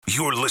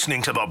You're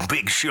listening to The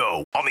Big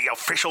Show on the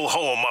official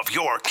home of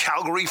your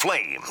Calgary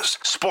Flames.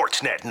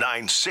 Sportsnet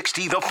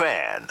 960 The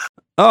Fan.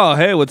 Oh,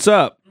 hey, what's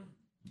up?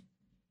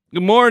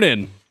 Good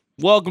morning.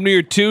 Welcome to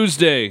your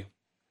Tuesday.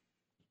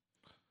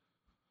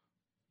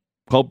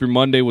 Hope your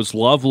Monday was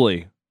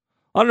lovely.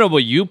 I don't know about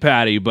you,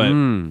 Patty, but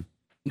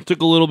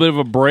took a little bit of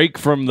a break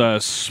from the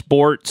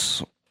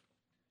sports.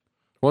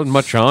 Wasn't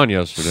much on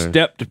yesterday.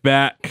 Stepped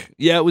back.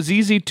 Yeah, it was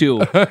easy to.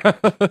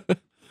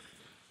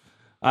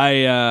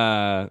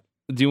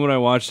 Do you know what I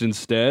watched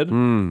instead?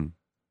 The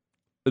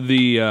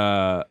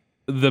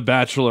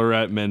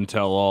Bachelorette Men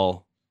Tell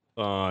All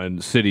on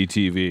City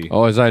TV.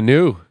 Oh, as I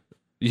knew.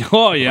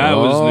 Oh, yeah, it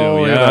was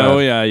new. Yeah. Oh,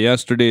 yeah.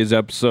 Yesterday's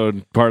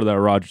episode, part of that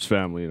Rogers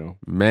family, you know.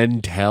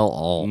 Men Tell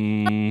All.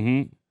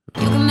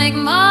 Mm-hmm. You can make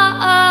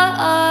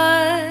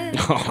my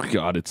Oh,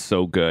 God, it's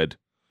so good.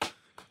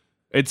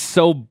 It's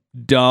so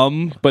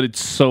dumb, but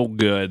it's so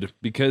good.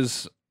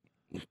 Because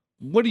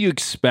what do you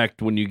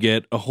expect when you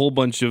get a whole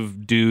bunch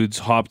of dudes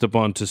hopped up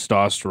on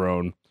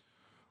testosterone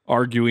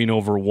arguing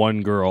over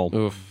one girl?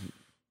 Oof.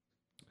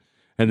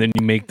 And then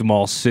you make them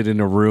all sit in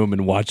a room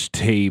and watch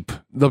tape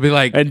They'll be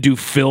like, and do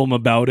film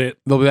about it.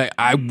 they'll be like,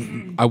 I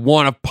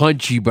want to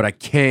punch you, but I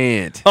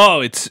can't.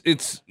 Oh,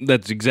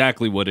 that's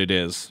exactly what it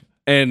is.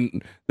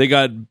 And they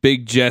got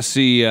Big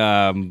Jesse.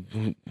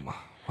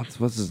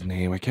 What's his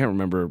name? I can't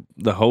remember.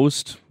 The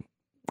host.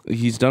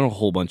 He's done a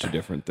whole bunch of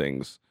different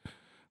things.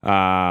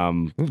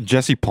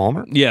 Jesse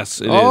Palmer?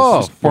 Yes, it is.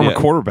 Oh, Former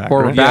quarterback.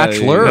 former right?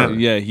 Bachelor.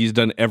 Yeah, he's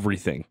done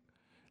everything.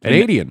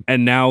 Canadian.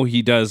 And now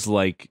he does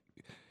like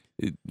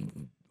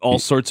all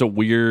sorts of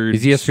weird,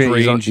 He's ESPN,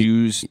 he's on-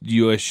 strange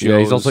U.S. shows. Yeah,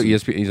 he's also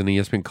ESPN. He's an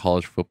ESPN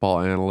college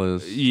football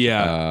analyst.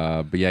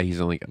 Yeah. But yeah,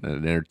 he's on like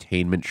an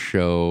entertainment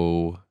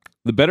show.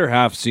 The better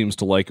half seems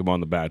to like him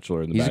on The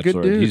Bachelor and The He's a good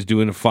Bachelor. dude. He's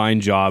doing a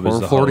fine job as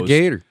Former the Florida host.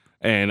 Gator.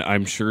 And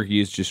I'm sure he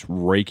is just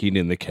raking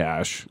in the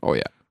cash. Oh,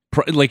 yeah.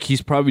 Like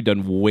he's probably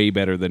done way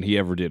better than he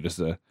ever did as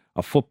a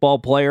football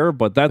player,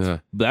 but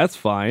that's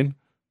fine.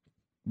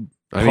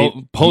 I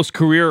mean,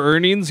 Post-career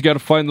earnings, got to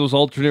find those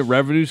alternate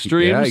revenue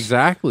streams. Yeah,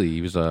 exactly.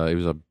 He was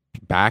a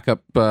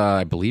backup,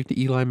 I believe, to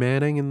Eli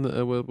Manning in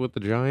with the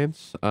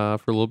Giants for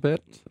a little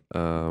bit.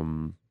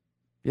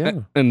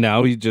 Yeah, And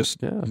now he just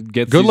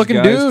gets good looking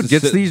these guys dude to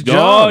gets sit- these Oh,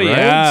 jobs.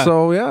 yeah. Right?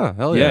 So yeah,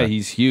 hell yeah. Yeah,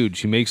 he's huge.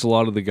 He makes a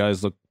lot of the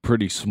guys look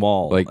pretty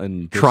small. like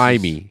and this try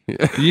is- me,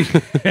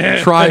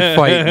 try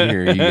fighting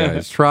here, you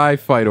guys. Try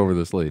fight over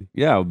this lady.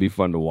 Yeah, it would be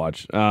fun to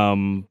watch.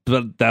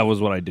 But that was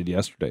what I did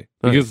yesterday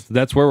because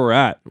that's where we're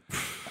at.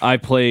 I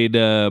played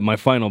my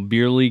final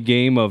beer league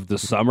game of the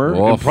summer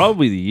and Oof.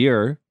 probably the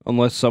year,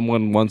 unless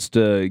someone wants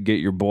to get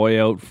your boy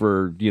out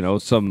for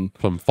some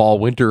From fall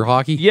winter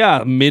hockey.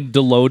 mid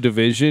to low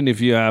division.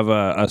 If you have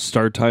a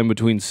start time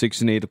between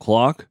 6 and 8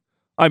 o'clock,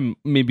 I'm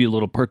maybe a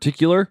little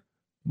particular,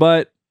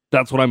 but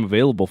that's what I'm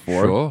available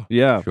for. Sure.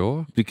 Yeah,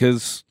 Sure.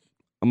 because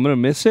I'm gonna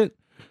miss it.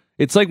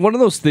 It's like one of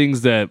those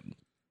things that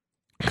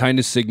kind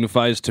of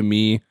signifies to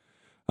me,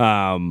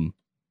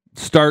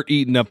 start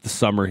eating up the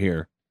summer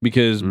here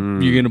because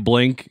you're gonna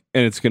blink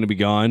and it's gonna be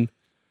gone.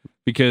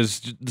 Because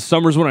the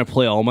summer's when I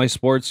play all my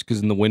sports.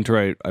 Because in the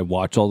winter I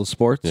watch all the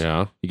sports.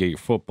 Yeah. You get your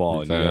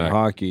football and you get Exactly.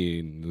 hockey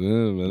and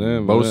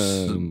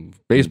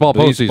Baseball baseball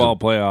postseason.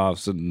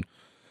 playoffs and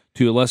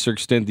to a lesser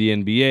extent the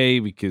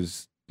NBA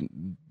because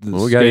the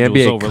Well, we got an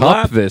schedules NBA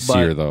overlap, Cup this but-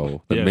 year,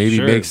 though. That Yeah, maybe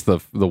sure. makes the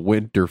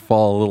winter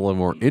fall a little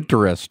more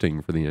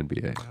interesting for the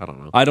NBA. I don't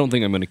know. I don't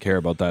think I'm going to care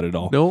about that at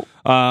all. No.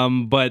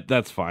 But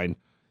that's fine.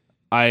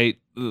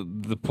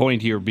 The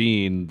point here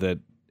being that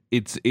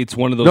it's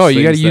one of those. No,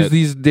 you got to things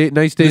use that these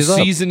nice the days up.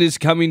 season is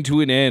coming to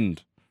an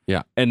end.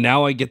 Yeah. And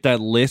now I get that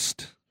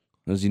list.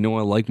 As you know,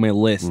 I like my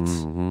lists.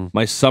 Mhm.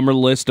 My summer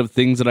list of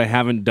things that I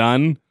haven't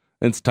done.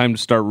 And it's time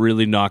to start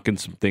really knocking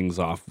some things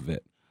off of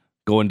it.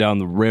 Going down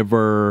the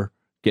river,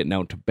 getting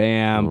out to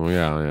BAM. Oh,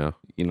 yeah.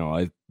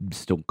 I'm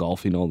still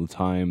golfing all the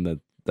time.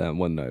 That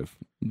one I've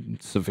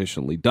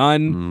sufficiently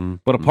done. Mhm.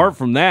 But apart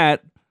from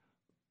that,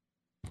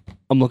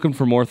 I'm looking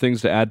for more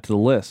things to add to the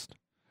list.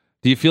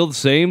 Do you feel the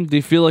same? Do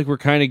you feel like we're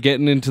kind of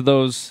getting into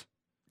those?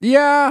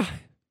 Yeah,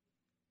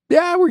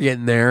 we're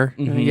getting there.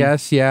 Mhm.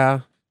 Yes,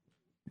 yeah.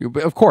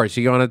 Of course,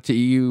 you want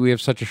to. We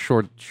have such a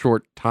short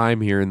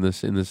time here in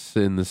this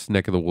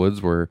neck of the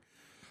woods where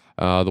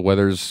the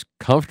weather's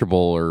comfortable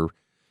or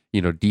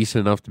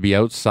decent enough to be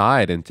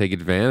outside and take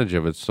advantage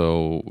of it.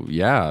 So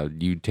yeah,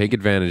 you take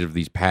advantage of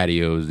these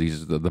patios,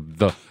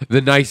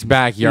 the nice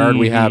backyard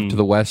we have to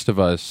the west of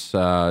us.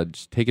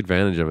 Just take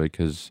advantage of it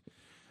because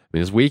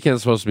this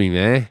weekend's supposed to be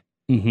meh.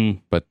 Mm-hmm.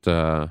 But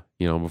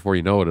before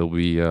you know it, it'll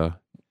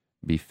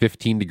be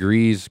 15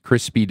 degrees,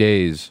 crispy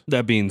days.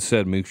 That being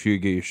said, make sure you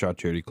get your Shot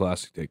Charity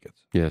Classic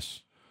tickets.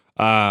 Yes.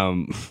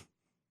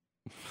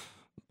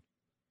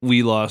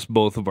 We lost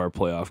both of our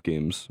playoff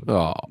games,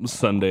 Oh,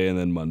 Sunday and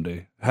then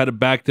Monday. Had a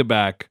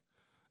back-to-back,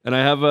 and I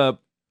have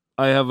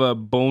a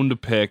bone to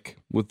pick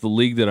with the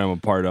league that I'm a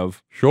part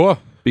of sure.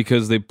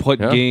 because they put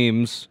Yeah.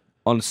 games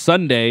on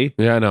Sunday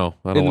Yeah, I know.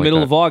 I don't in the like middle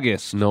that. of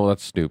August. No,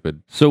 that's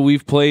stupid. So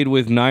we've played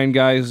with 9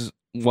 guys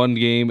one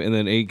game and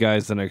then 8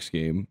 guys the next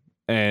game.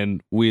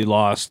 and we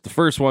lost the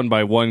first one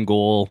by 1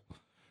 goal,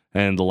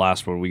 and the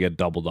last one we get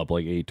doubled up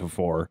like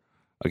 8-4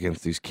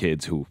 against these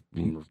kids who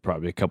were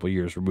probably a couple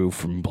years removed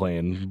from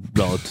playing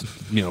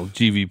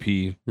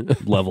GVP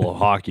level of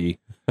hockey,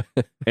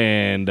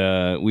 and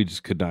we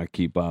just could not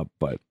keep up.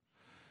 But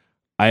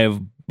I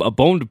have a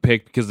bone to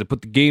pick because they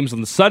put the games on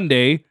the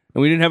Sunday,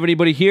 and we didn't have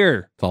anybody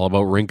here. It's all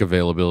about rink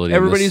availability.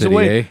 Everybody's in this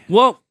city, away. eh?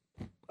 Well,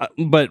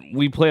 but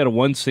we play at a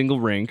one single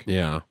rink.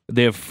 Yeah.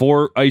 They have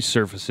 4 ice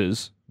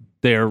surfaces.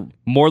 They are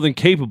more than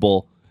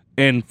capable.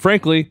 And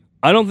frankly,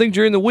 I don't think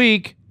during the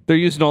week they're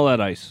using all that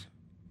ice.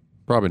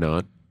 Probably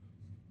not.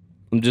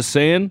 I'm just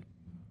saying,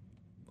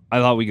 I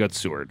thought we got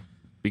sewered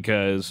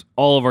because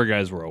all of our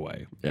guys were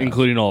away,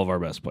 including all of our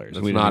best players.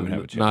 It's We didn't even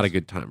have a chance. not a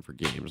good time for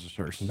games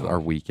or our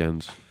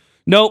weekends.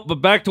 Nope, but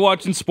back to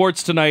watching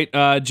sports tonight.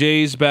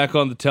 Jay's back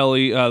on the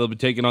telly. They'll be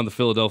taking on the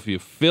Philadelphia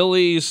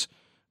Phillies.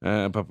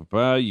 You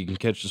can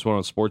catch this one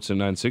on Sportsnet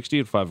 960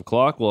 at 5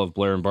 o'clock. We'll have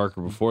Blair and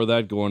Barker before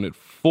that going at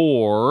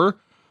 4.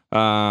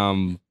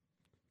 I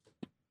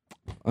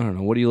don't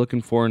know. What are you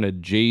looking for in a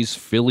Jays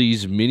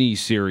Phillies mini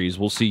series?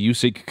 We'll see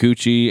Yusei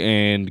Kikuchi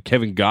and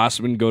Kevin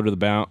Gossman go to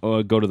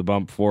the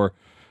bump for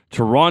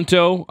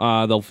Toronto.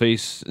 They'll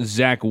face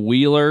Zach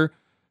Wheeler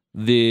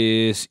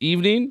this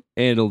evening,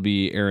 and it'll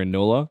be Aaron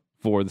Nola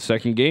for the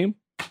second game.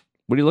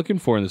 What are you looking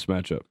for in this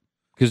matchup?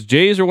 Because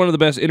Jays are one of the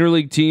best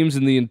interleague teams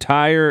in the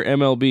entire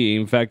MLB.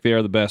 In fact, they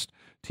are the best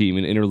team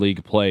in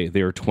interleague play.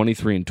 They are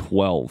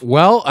 23-12.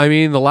 Well, I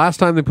mean, the last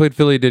time they played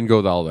Philly, it didn't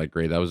go all that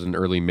great. That was in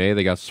early May.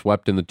 They got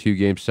swept in the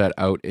 2-game set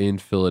out in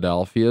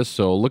Philadelphia.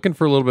 So looking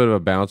for a little bit of a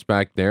bounce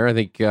back there. I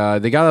think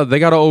they got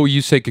to owe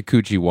Yusei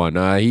Kikuchi one.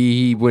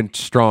 He went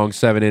strong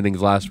 7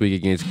 innings last week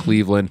against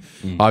Cleveland.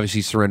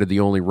 Obviously surrendered the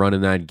only run in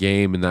that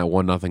game in that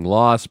 1-0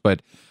 loss,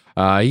 but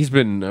he's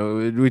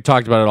been. We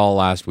talked about it all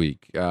last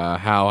week.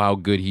 How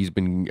good he's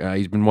been.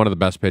 He's been one of the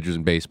best pitchers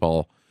in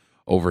baseball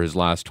over his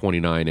last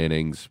 29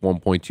 innings.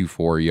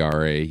 1.24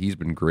 ERA. He's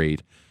been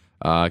great.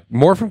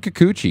 More from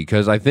Kikuchi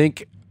because I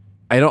think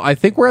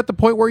we're at the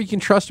point where you can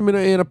trust him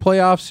in a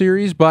playoff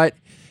series. But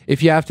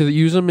if you have to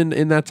use him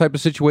in that type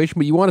of situation,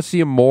 but you want to see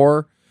him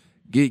more.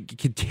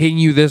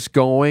 Continue this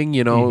going.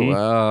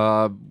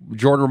 Jordan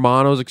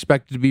Romano is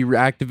expected to be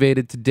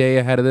reactivated today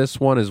ahead of this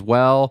one as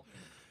well.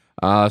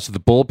 So the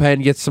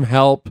bullpen gets some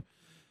help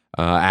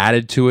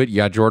added to it. You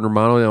got Jordan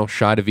Romano.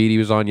 Shai Davidi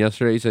was on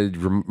yesterday. He said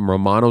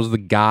Romano's the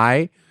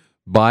guy,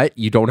 but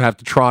you don't have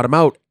to trot him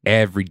out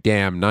every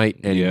damn night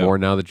anymore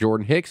now that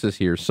Jordan Hicks is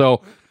here.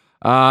 So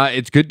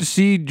it's good to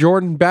see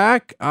Jordan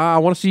back. I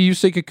want to see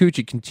Yusei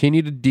Kikuchi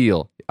continue to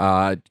deal,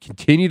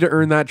 continue to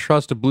earn that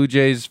trust of Blue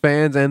Jays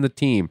fans and the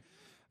team.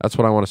 That's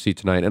what I want to see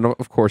tonight. And,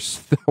 of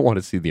course, I want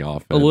to see the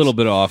offense. A little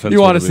bit of offense. You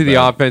want to see the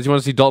offense. You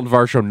want to see Dalton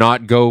Varsho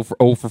not go for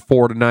 0 for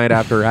 4 tonight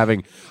after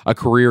having a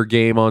career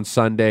game on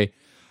Sunday.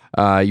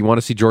 You want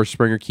to see George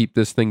Springer keep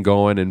this thing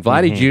going. And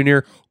Vladdy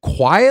Jr.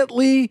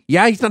 quietly,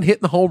 he's not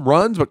hitting the home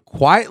runs, but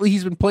quietly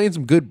he's been playing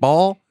some good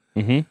ball.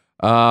 Good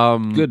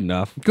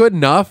enough. Good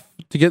enough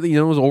to get,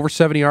 it was over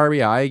 70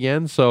 RBI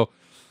again. So,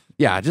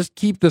 just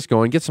keep this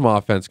going. Get some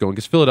offense going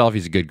because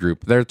Philadelphia's a good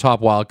group. They're the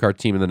top wildcard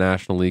team in the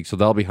National League, so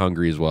they'll be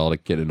hungry as well to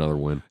get another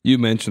win. You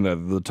mentioned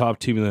that the top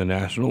team in the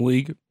National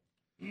League.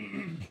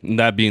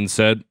 That being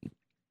said,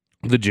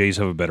 the Jays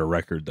have a better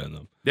record than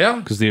them. Yeah.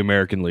 Because the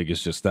American League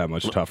is just that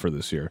much tougher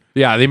this year.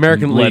 Yeah, the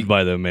American League. Led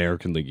by the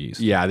American League East.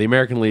 Yeah, the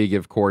American League,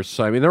 of course.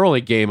 I mean, they're only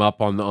a game up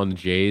on the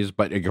Jays,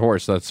 but of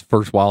course, that's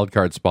first wild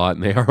card spot,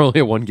 and they are only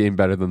a 1 game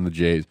better than the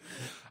Jays.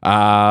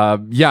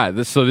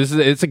 It's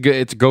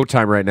a go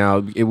time right now.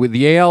 With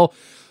the AL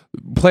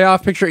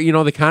playoff picture,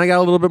 they kind of got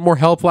a little bit more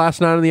help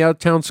last night on the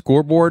out-of-town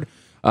scoreboard.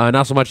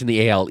 Not so much in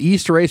the AL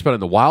East race, but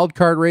in the wild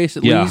card race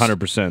at least. Yeah,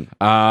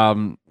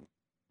 100%.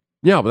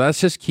 But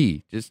that's just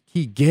key. Just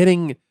keep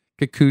getting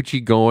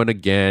Kikuchi going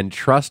again,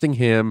 trusting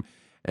him,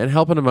 and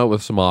helping him out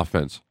with some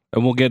offense.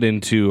 And we'll get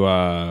into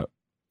a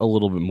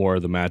little bit more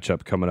of the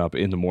matchup coming up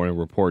in the morning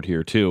report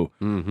here, too.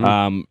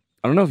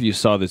 I don't know if you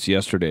saw this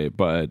yesterday,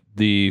 but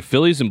the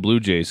Phillies and Blue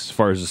Jays, as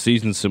far as the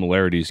season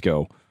similarities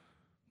go,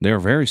 they're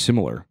very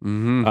similar.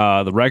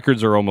 The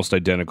records are almost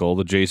identical.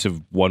 The Jays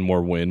have 1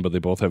 more win, but they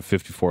both have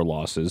 54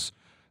 losses.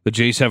 The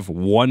Jays have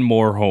 1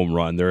 more home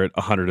run. They're at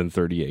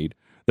 138.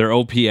 Their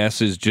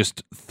OPS is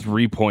just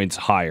 3 points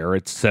higher.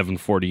 It's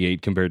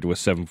 748 compared to a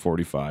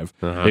 745.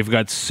 They've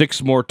got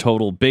 6 more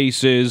total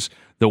bases.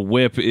 The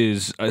whip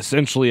is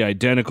essentially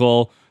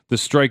identical. The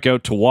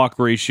strikeout to walk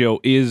ratio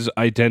is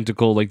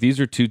identical. Like, these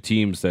are 2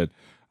 teams that,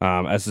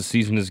 as the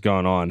season has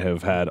gone on,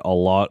 have had a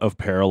lot of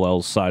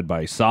parallels side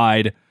by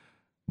side.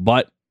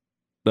 But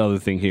the other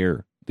thing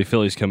here, the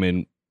Phillies come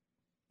in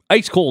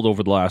ice cold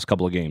over the last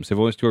couple of games. They've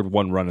only scored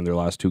 1 run in their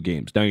last 2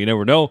 games. Now, you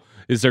never know.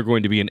 Is there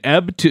going to be an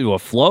ebb to a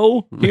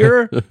flow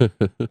here?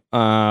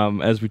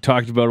 As we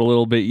talked about a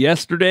little bit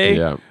yesterday?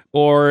 Yeah.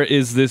 Or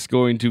is this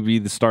going to be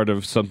the start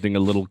of something a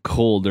little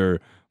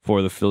colder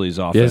for the Phillies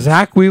offense? Yeah,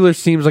 Zach Wheeler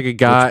seems like a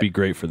guy. Which would be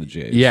great for the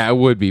Jays. Yeah, it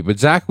would be. But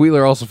Zach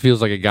Wheeler also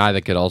feels like a guy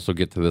that could also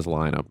get to this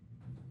lineup.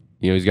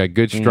 He's got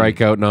good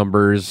strikeout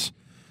numbers.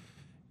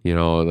 You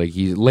know, like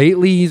he's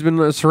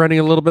been surrendering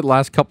a little bit.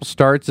 Last couple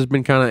starts has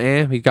been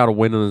kind of He got a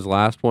win in his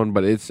last one,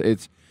 but it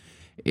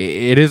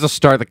is a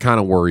start that kind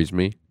of worries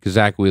me because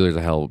Zach Wheeler's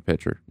a hell of a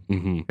pitcher,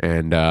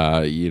 and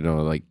you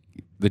know, like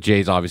the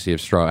Jays obviously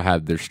have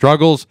had their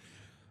struggles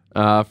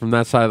from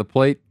that side of the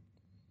plate.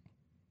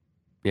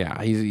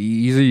 Yeah,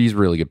 he's a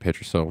really good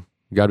pitcher, so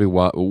you got to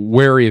be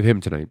wary of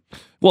him tonight.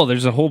 Well,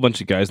 there's a whole bunch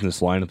of guys in this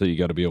lineup that you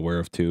got to be aware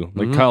of too,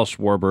 like Kyle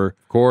Schwarber,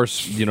 of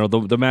course. You know, the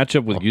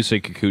matchup with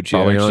Yusei Kikuchi.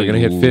 Probably only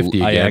going to hit 50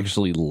 again. I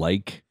actually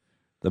like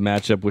the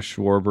matchup with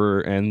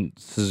Schwarber and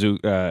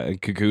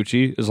and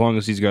Kikuchi as long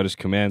as he's got his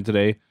command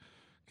today,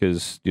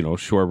 because you know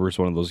Schwarber is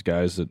one of those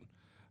guys that,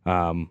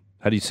 how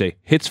do you say,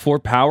 hits for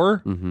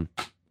power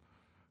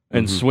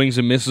and swings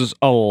and misses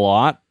a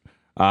lot.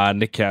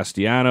 Nick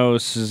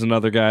Castellanos is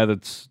another guy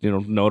that's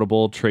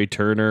notable. Trey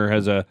Turner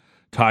has a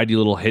tidy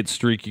little hit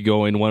streak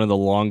going, one of the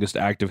longest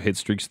active hit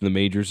streaks in the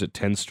majors at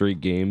 10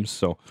 straight games.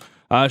 So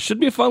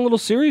should be a fun little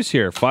series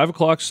here. 5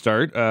 o'clock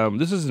start.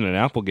 This isn't an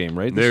Apple game,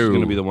 right? This is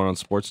going to be the one on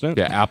Sportsnet.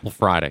 Yeah, Apple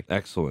Friday.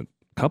 Excellent.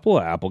 Couple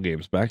of Apple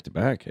games back to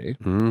back, hey?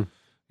 Yeah,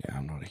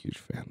 I'm not a huge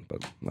fan,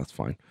 but that's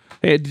fine.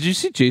 Hey, did you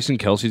see Jason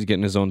Kelsey's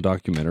getting his own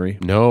documentary?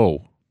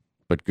 No,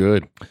 but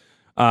good.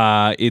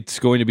 It's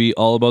going to be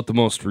all about the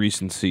most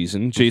recent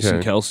season.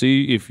 Jason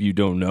Kelsey, if you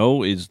don't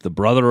know, is the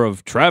brother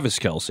of Travis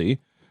Kelsey.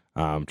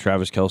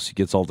 Travis Kelsey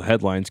gets all the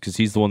headlines because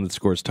he's the one that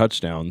scores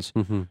touchdowns.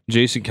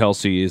 Jason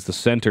Kelsey is the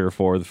center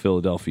for the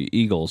Philadelphia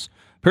Eagles.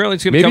 Apparently,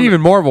 it's going to maybe even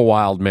more of a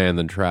wild man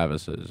than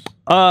Travis is.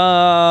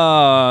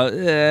 I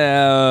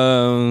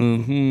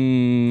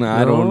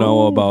don't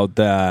know about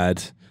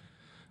that.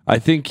 I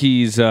think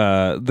he's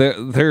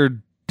they're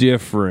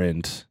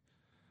different.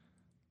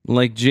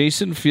 Like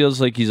Jason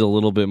feels like he's a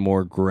little bit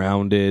more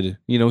grounded.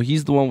 You know,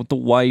 he's the one with the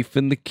wife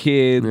and the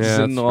kids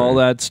and all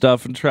that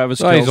stuff. And Travis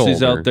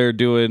Kelsey's out there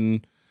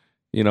doing,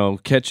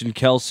 catching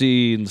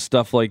Kelsey and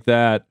stuff like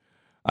that.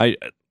 I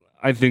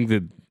think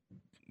that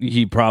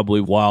he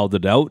probably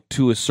wilded out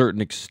to a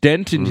certain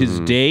extent in his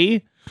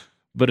day,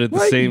 but at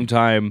the same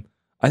time,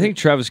 I think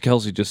Travis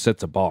Kelsey just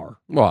sets a bar.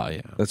 Well,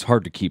 yeah, that's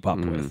hard to keep up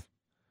with.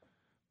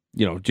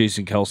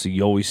 Jason Kelsey,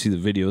 you always see the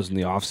videos in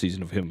the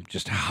offseason of him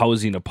just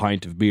housing a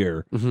pint of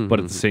beer, but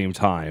at the same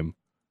time,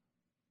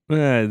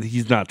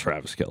 he's not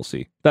Travis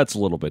Kelsey. That's a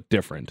little bit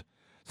different.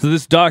 So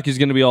this doc is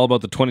going to be all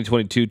about the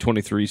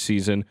 2022-23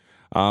 season.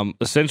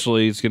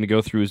 Essentially, it's going to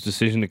go through his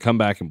decision to come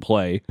back and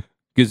play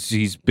because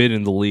he's been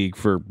in the league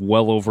for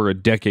well over a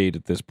decade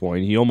at this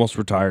point. He almost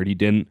retired. He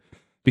didn't.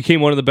 Became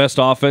one of the best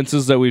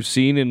offenses that we've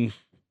seen in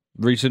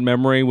recent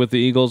memory with the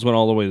Eagles, went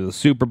all the way to the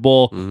Super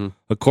Bowl.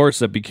 Of course,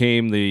 that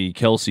became the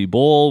Kelsey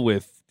Bowl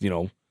with,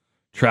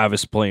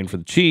 Travis playing for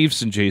the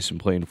Chiefs and Jason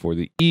playing for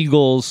the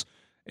Eagles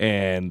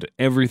and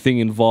everything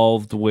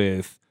involved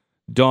with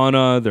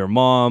Donna, their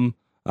mom,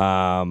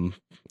 for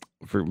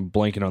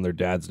blanking on their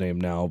dad's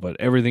name now, but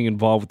everything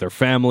involved with their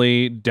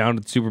family down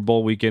at the Super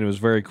Bowl weekend. It was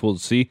very cool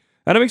to see.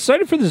 And I'm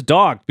excited for this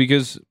doc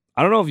because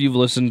I don't know if you've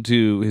listened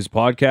to his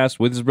podcast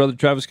with his brother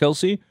Travis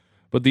Kelsey,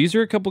 but these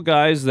are a couple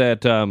guys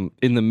that,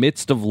 in the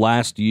midst of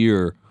last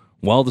year,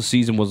 while the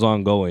season was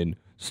ongoing,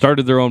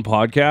 started their own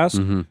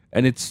podcast,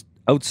 and it's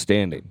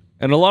outstanding.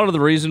 And a lot of the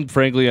reason,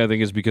 frankly, I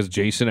think is because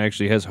Jason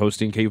actually has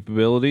hosting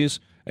capabilities,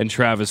 and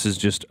Travis is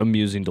just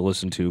amusing to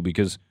listen to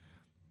because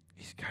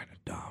he's kind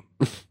of dumb.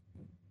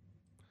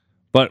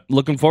 But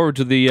looking forward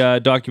to the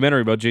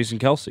documentary about Jason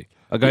Kelsey,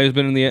 a guy who's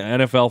been in the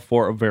NFL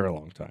for a very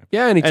long time.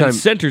 Yeah, anytime. And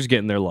center's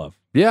getting their love.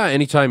 Yeah,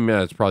 anytime.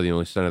 It's probably the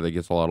only center that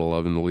gets a lot of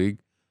love in the league.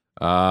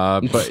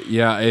 But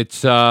yeah,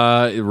 it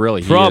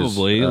really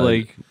probably is.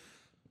 Like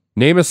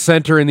name a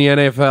center in the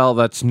NFL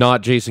that's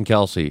not Jason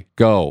Kelsey.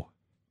 Go.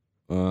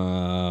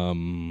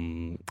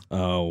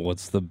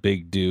 What's the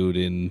big dude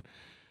in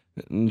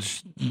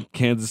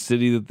Kansas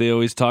City that they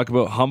always talk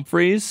about?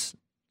 Humphreys?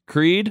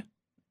 Creed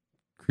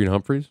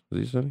Humphreys? Is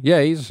he a center?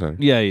 Yeah, he's a center.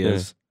 Yeah, he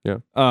is. Yeah.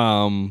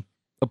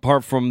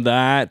 Apart from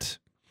that,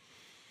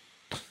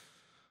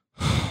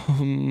 I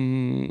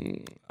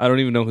don't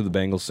even know who the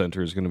Bengals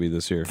center is going to be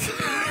this year.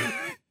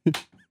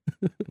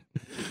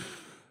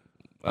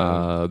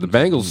 The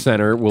Bengals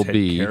center will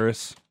be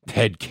Karras.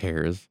 Ted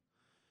Karras.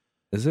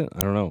 Is it? I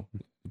don't know.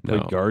 Play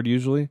guard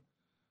usually.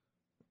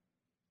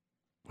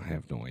 I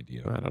have no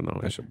idea. I don't know.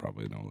 I should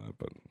probably know that,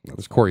 but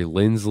there's Corey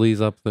Lindsley's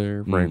up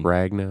there, Frank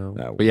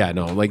Ragnow. But yeah,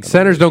 no, like I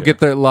centers don't care.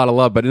 get a lot of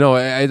love, but no,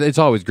 it's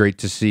always great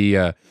to see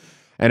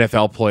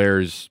NFL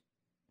players,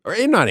 or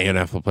not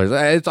NFL players.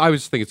 I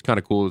always think it's kind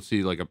of cool to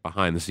see like a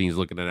behind the scenes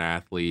look at an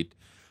athlete.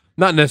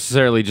 Not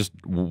necessarily just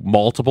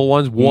multiple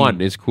ones. One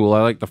is cool.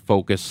 I like the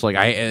focus.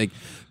 Like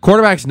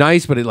quarterback's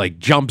nice, but it like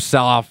jumps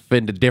off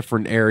into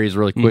different areas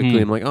really quickly.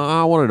 I'm like,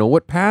 I want to know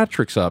what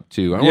Patrick's up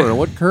to. I want to know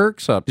what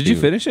Kirk's up to. Did you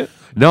finish it?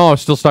 No, I'm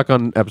still stuck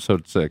on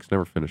episode 6.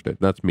 Never finished it.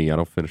 That's me. I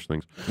don't finish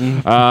things.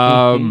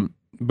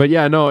 But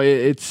yeah, no,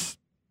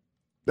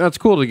 that's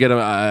cool to get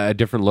a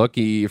different look.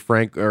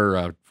 Frank.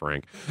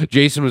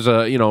 Jason was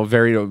a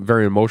very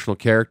very emotional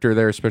character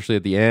there, especially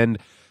at the end,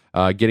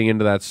 getting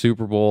into that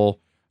Super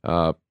Bowl.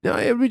 It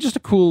would be just a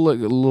cool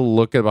little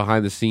look at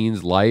behind the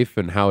scenes life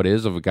and how it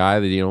is of a guy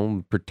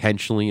that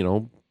potentially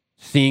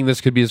seeing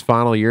this could be his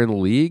final year in the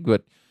league,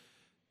 but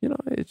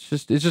it's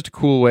just a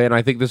cool way. And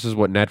I think this is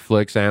what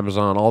Netflix,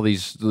 Amazon, all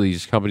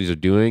these companies are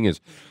doing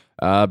is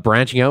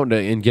branching out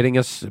and getting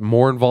us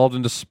more involved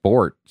into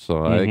sport.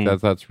 So I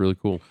think that's really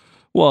cool.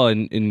 Well,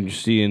 and you're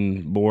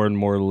seeing more and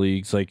more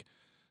leagues. Like,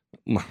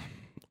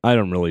 I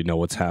don't really know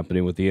what's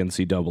happening with the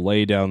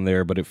NCAA down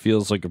there, but it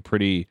feels like a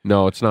pretty...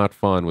 No, it's not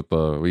fun with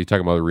were you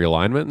talking about the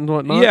realignment and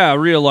whatnot? Yeah,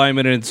 realignment,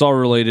 and it's all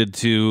related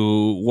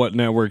to what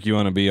network you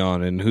want to be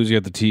on and who's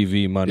got the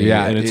TV money.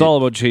 Yeah, and it's all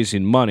about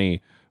chasing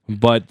money.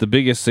 But the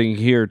biggest thing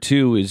here,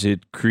 too, is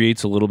it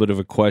creates a little bit of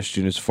a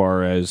question as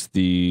far as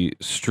the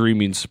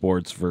streaming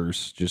sports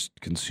versus just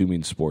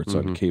consuming sports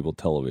on cable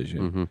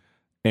television.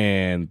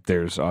 And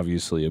there's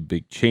obviously a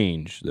big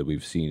change that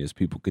we've seen as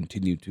people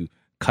continue to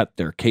cut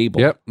their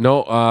cable. Yep.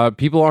 No,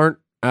 people aren't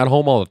at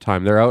home all the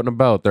time. They're out and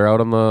about. They're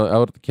out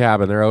at the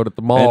cabin. They're out at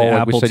the mall. And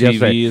like Apple we said TV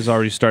yesterday. has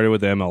already started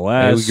with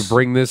MLS. Hey, we can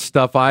bring this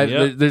stuff.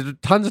 There's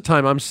tons of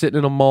time I'm sitting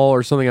in a mall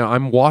or something.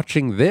 I'm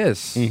watching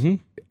this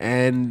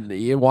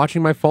and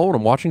watching my phone.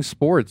 I'm watching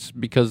sports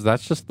because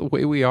that's just the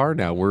way we are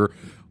now. We're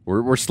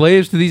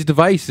slaves to these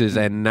devices,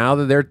 and now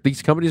that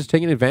these companies are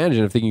taking advantage,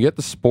 and if they can get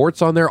the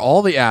sports on there,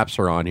 all the apps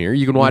are on here.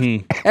 You can watch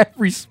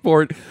every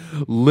sport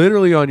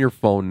literally on your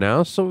phone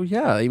now. So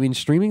yeah, I mean,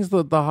 streaming's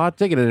the hot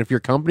ticket, and if your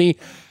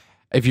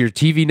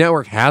TV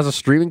network has a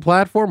streaming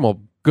platform,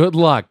 well, good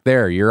luck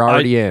there. You're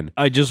already in.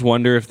 I just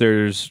wonder if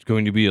there's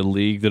going to be a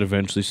league that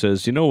eventually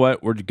says, you know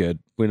what, we're good.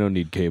 We don't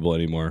need cable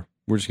anymore.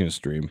 We're just going to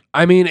stream.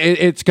 I mean,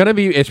 it's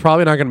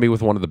probably not going to be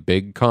with one of the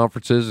big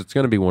conferences. It's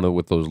going to be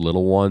with those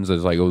little ones.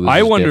 It's like, this I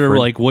is wonder, different.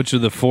 like, which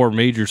of the four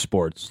major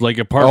sports, like,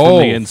 apart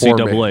from the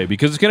NCAA,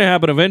 because it's going to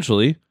happen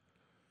eventually.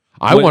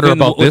 I wonder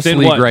about this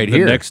league right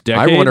here. Next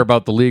decade? I wonder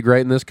about the league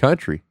right in this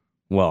country.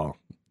 Well,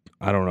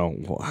 I don't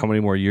know. How many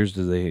more years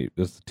does the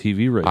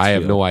TV rights I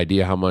have deal? no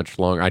idea how much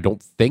longer. I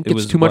don't think it's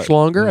was too much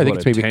longer. I think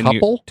it's maybe a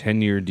couple.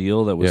 10-year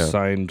deal that was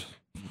signed,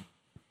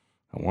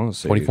 I want to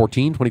say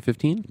 2014,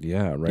 2015?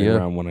 Yeah,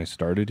 around when I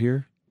started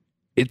here.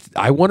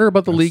 I wonder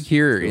about the league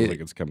here feels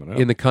like it's coming up.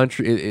 in the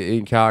country,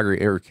 in Calgary,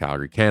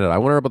 Canada. I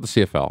wonder about the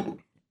CFL.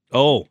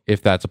 Oh.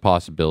 If that's a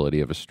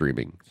possibility of a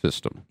streaming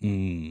system.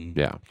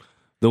 Yeah.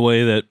 The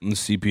way that the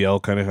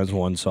CPL kind of has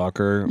one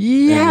soccer.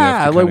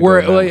 Yeah,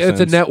 it's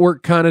a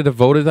network kind of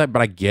devoted to that,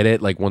 but I get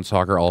it. Like, One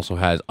Soccer also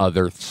has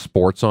other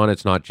sports on it.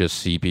 It's not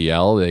just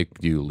CPL. They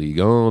do Ligue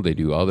 1. They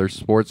do other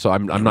sports. So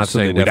I'm not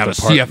saying we got a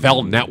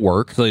CFL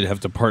network. So they'd have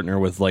to partner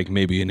with, like,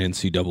 maybe an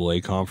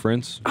NCAA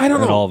conference. I don't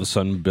know. And all of a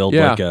sudden build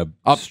like a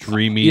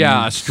streaming.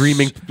 Yeah, a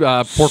streaming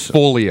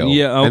portfolio.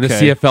 Yeah, okay. And the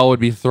CFL would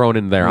be thrown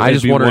in there. I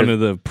just wonder one of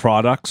the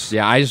products.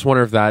 Yeah, I just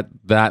wonder if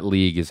that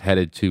league is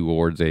headed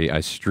towards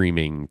a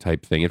streaming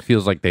type thing. It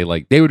feels like they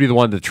would be the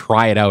one to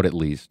try it out at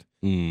least.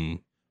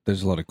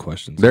 There's a lot of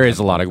questions. There is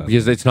a lot of,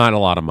 because it's not a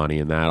lot of money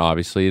in that,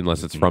 obviously,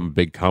 unless it's from a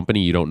big company.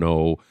 You don't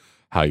know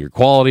how your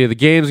quality of the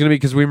game is going to be,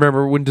 because we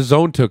remember when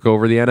DAZN took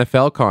over the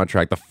NFL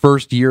contract, the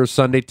first year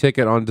Sunday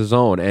ticket on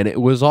DAZN, and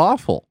it was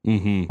awful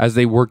as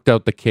they worked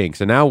out the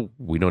kinks. And now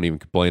we don't even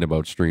complain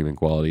about streaming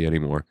quality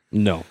anymore.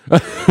 No.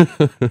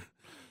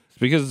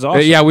 Because it's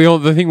awesome. Yeah,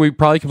 the thing we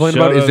probably complain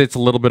about is it's a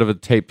little bit of a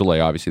tape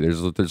delay. Obviously,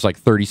 there's like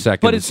 30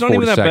 seconds, but it's not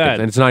even that bad.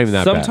 And it's not even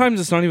that bad. Sometimes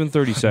it's not even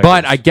 30 seconds.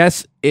 But I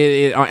guess on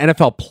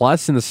NFL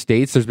Plus in the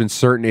States, there's been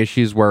certain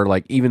issues where,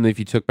 like, even if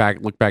you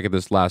look back at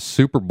this last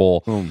Super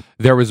Bowl,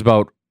 there was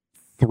about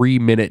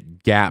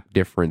 3-minute gap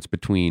difference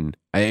between.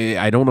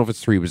 I don't know if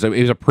it's 3, but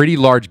it was a pretty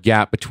large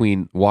gap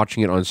between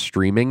watching it on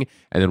streaming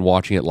and then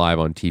watching it live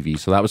on TV.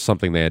 So that was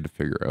something they had to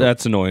figure out.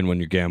 That's annoying when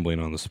you're gambling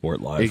on the sport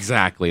live.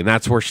 Exactly, and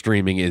that's where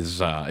streaming is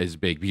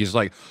big, because,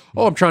 like,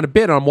 I'm trying to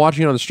bid, and I'm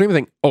watching it on the streaming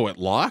thing. Oh, it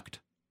locked.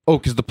 Oh,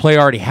 because the play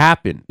already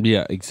happened.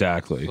 Yeah,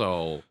 exactly.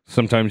 So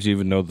sometimes you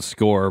even know the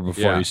score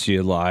before you see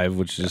it live,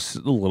 which is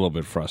a little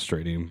bit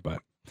frustrating. But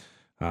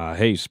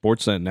hey,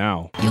 Sportsnet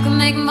now. You can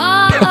make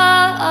my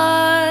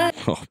heart.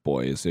 Oh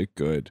boy, is it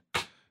good.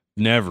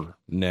 Never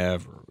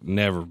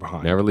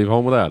behind. Never leave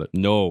home without it.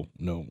 No,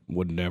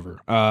 would never.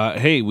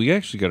 Hey, we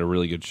actually got a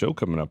really good show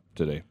coming up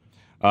today.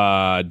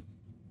 How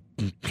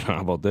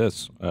about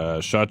this?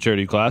 Shot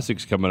Charity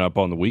Classics coming up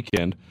on the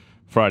weekend,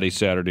 Friday,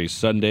 Saturday,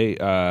 Sunday.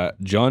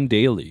 John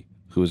Daly,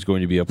 who is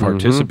going to be a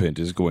participant,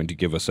 is going to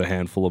give us a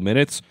handful of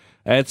minutes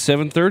at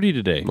 7:30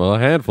 today. Well, a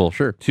handful,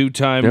 sure.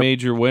 2-time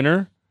major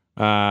winner,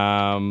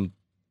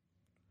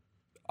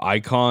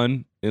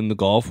 icon in the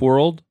golf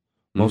world.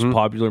 Most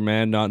popular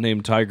man not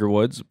named Tiger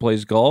Woods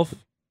plays golf.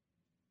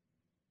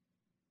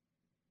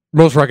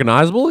 Most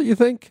recognizable, you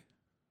think?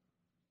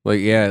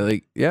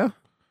 Yeah,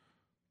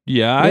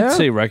 I'd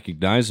say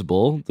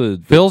recognizable.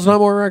 Phil's not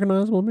more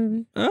recognizable,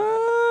 maybe?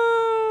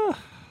 To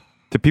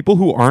people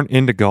who aren't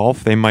into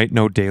golf, they might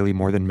know Daly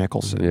more than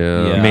Mickelson.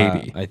 Yeah,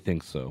 maybe. I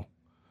think so.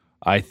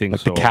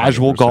 The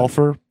casual 100%.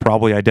 golfer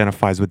probably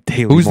identifies with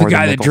Daly Who's more the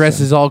guy than that Mickelson.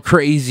 dresses all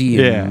crazy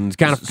and is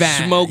kind of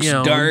fat, smokes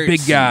darts,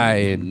 big guy,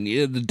 and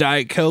the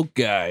Diet Coke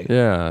guy.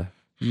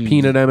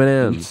 peanut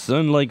M&Ms.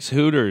 Son likes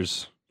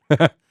Hooters.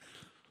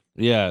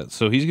 Yeah,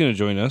 so he's going to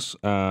join us.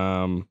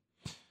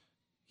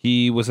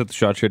 He was at the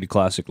Shot Charity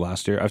Classic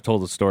last year. I've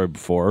told the story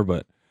before,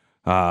 but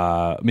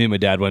me and my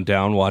dad went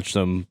down, watched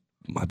them.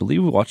 I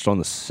believe we watched on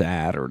the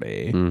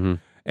Saturday. Mm-hmm.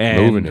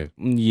 And, Moving day.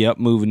 Yep,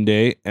 moving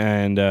day.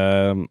 And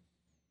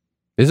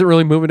Is it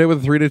really moving day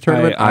with a 3-day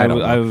tournament?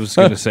 I was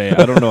going to say,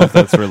 I don't know if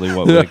that's really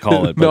what they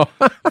call it, but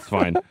it's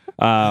fine.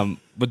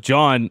 But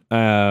John,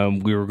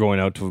 we were going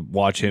out to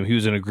watch him. He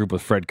was in a group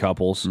with Fred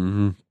Couples.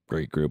 Mm-hmm.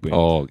 Great grouping.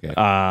 Oh, okay.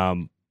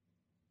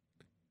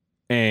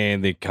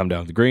 And they come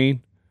down the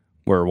green.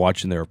 We're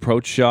watching their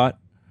approach shot.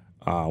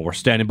 We're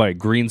standing by a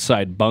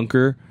greenside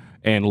bunker.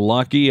 And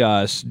lucky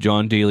us,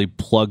 John Daly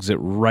plugs it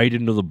right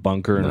into the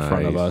bunker in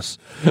front of us.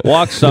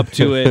 Walks up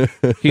to it.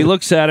 He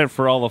looks at it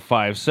for all of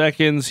 5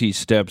 seconds. He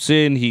steps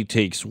in. He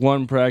takes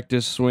one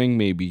practice swing,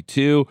 maybe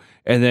two.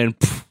 And then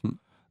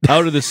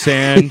out of the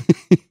sand.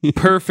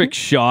 Perfect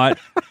shot.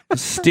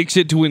 Sticks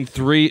it to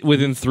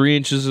within 3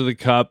 inches of the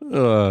cup.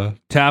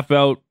 Tap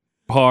out,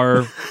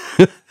 par.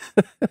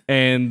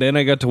 And then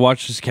I got to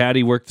watch this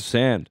caddy work the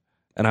sand.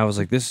 And I was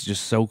like, this is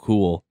just so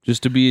cool.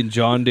 Just to be in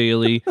John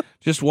Daly.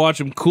 Just watch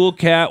him. Cool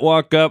cat,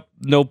 walk up,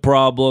 no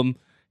problem.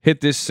 Hit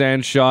this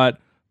sand shot.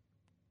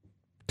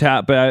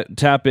 Tap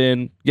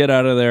in, get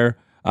out of there.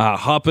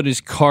 Hop in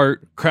his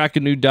cart, crack a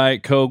new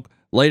Diet Coke,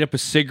 light up a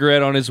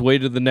cigarette on his way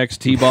to the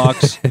next tee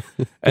box,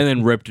 and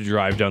then rip to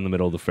drive down the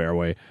middle of the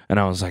fairway. And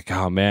I was like,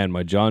 oh man,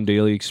 my John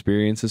Daly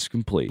experience is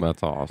complete.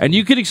 That's awesome. And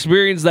you can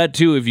experience that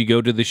too if you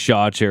go to the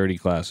Shaw Charity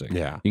Classic.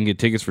 Yeah. You can get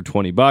tickets for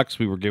 $20.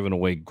 We were giving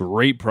away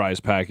great prize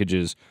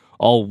packages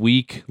all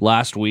week,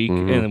 last week,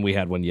 and then we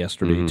had one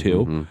yesterday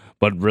too.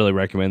 But really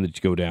recommend that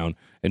you go down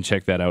and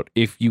check that out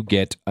if you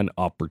get an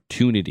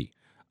opportunity.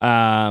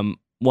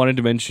 Wanted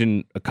to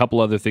mention a couple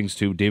other things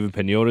too. David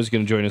Pagnotta is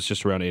going to join us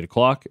just around 8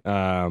 o'clock.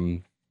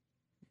 We're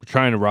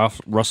trying to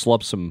rustle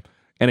up some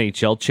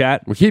NHL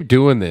chat. We keep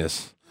doing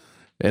this,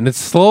 and it's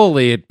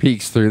slowly it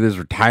peaks through these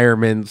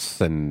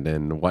retirements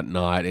and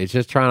whatnot. It's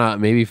just trying to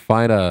maybe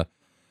find a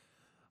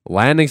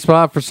landing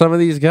spot for some of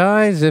these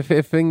guys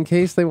if in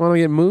case they want to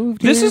get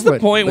moved. This here, is the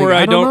but, point like, where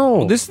I don't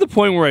know. This is the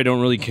point where I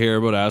don't really care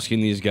about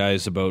asking these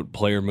guys about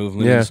player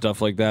movement and stuff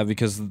like that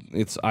because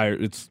it's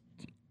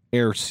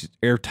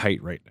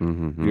airtight right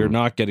now. You're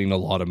not getting a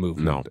lot of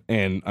movement. No.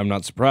 And I'm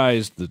not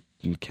surprised. The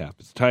cap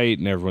is tight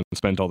and everyone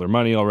spent all their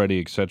money already,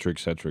 et cetera, et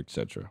cetera, et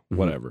cetera.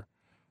 Whatever.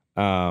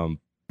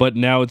 But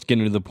now it's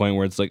getting to the point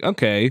where it's like,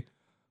 okay,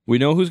 we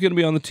know who's going to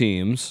be on the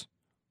teams.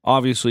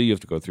 Obviously, you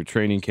have to go through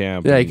training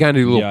camp. Yeah, you kind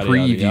of do little yada,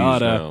 previews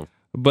yada, yada. now.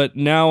 But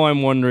now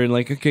I'm wondering,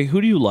 like, okay, who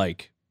do you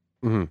like?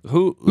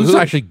 Who's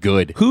actually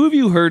good? Who have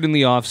you heard in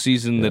the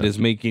offseason that is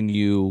making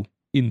you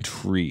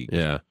intrigued?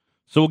 Yeah.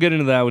 So we'll get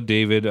into that with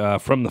David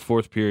from the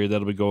fourth period.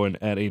 That'll be going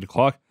at 8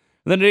 o'clock.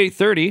 And then at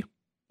 8:30,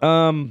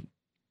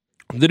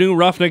 the new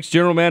Roughnecks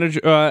general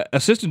manager,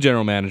 assistant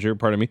general manager,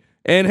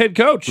 and head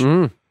coach.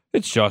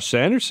 It's Josh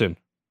Sanderson.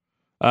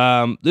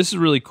 This is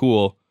really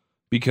cool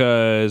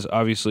because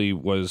obviously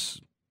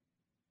was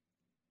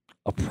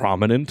a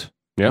prominent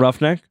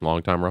Roughneck.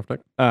 Long-time Roughneck.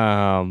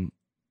 I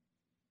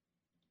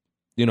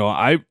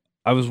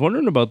was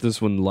wondering about this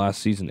when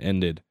last season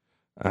ended.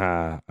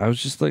 I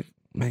was just like,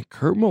 man,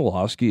 Kurt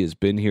Molowski has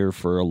been here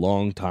for a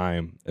long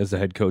time as the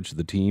head coach of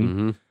the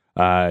team.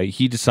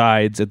 He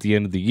decides at the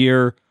end of the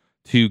year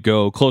to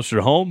go closer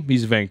to home.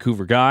 He's a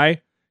Vancouver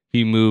guy.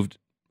 He moved,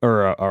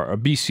 or a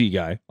BC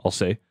guy, I'll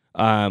say.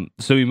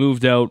 So he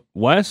moved out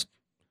west,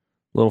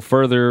 a little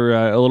further,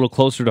 a little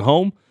closer to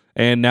home,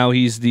 and now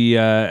he's the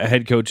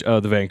head coach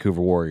of the Vancouver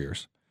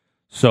Warriors.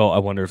 So I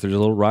wonder if there's a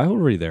little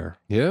rivalry there.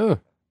 Yeah,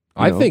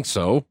 I think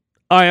so.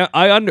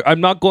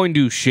 I'm not going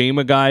to shame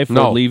a guy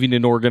for leaving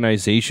an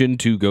organization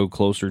to go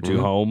closer to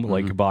home,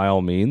 like by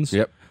all means.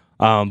 Yep.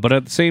 But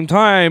at the same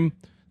time,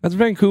 that's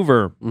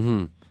Vancouver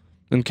and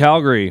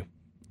Calgary.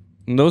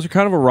 And those are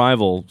kind of a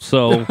rival.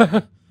 So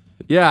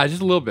yeah,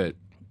 just a little bit.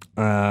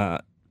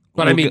 But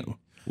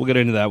we'll get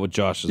into that with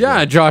Josh.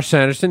 Yeah, Josh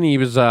Sanderson. He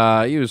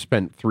was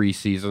spent 3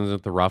 seasons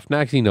at the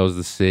Roughnecks. He knows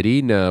the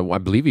city. I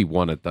believe he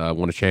won a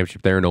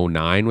championship there in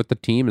 2009 with the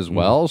team as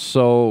well.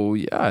 So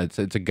yeah, it's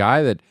a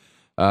guy that.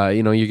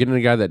 You're getting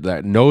a guy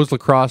that knows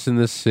lacrosse in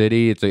this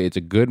city. It's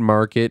a good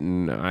market,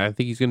 and I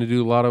think he's going to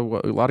do a lot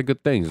of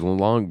good things.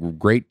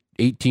 Great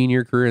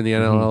 18-year career in the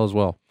NLL as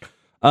well.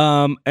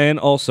 And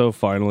also,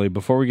 finally,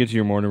 before we get to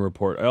your morning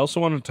report, I also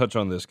want to touch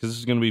on this because this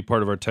is going to be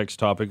part of our text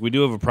topic. We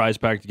do have a prize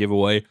pack to give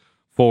away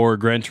for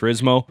Gran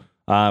Turismo.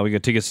 We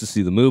got tickets to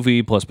see the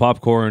movie, plus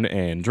popcorn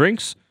and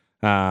drinks.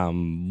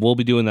 We'll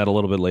be doing that a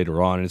little bit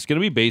later on, and it's going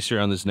to be based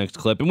around this next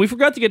clip. And we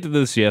forgot to get to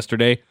this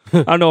yesterday.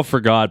 I don't know if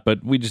forgot,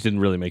 but we just didn't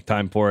really make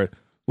time for it.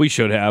 We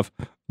should have,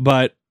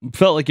 but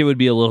felt like it would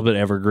be a little bit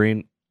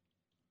evergreen.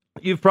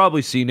 You've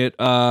probably seen it.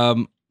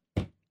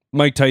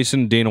 Mike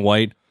Tyson, Dana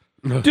White,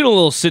 doing a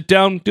little sit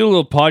down, doing a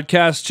little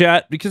podcast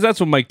chat, because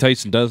that's what Mike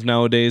Tyson does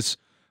nowadays.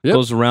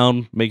 Goes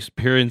around, makes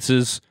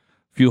appearances,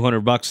 a few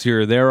 $100 here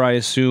or there, I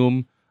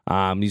assume.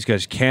 These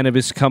guys'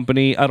 cannabis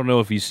company. I don't know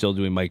if he's still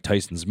doing Mike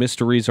Tyson's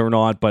Mysteries or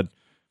not, but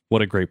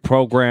what a great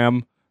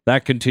program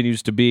that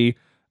continues to be.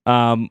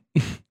 I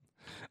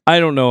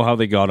don't know how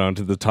they got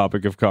onto the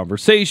topic of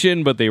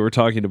conversation, but they were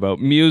talking about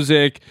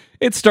music.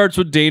 It starts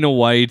with Dana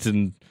White,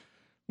 and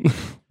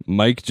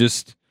Mike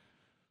just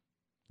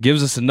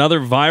gives us another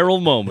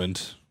viral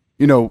moment.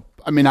 You know,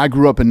 I mean, I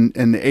grew up in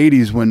the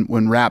 80s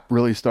when rap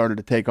really started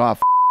to take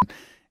off.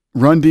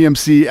 Run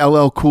DMC,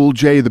 LL Cool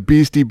J, the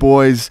Beastie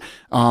Boys,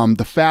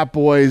 the Fat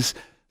Boys,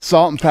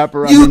 Salt and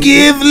Pepper.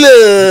 Give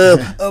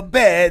love a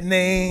bad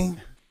name.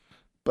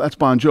 That's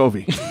Bon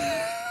Jovi.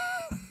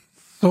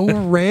 So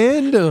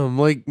random.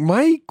 Like,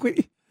 Mike,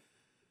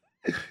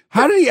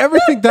 how did he ever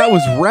think that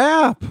was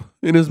rap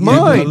in his Yeah, but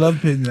I mind? love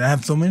pigeons. I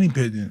have so many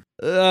pigeons.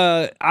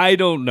 I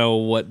don't know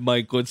what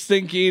Mike was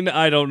thinking.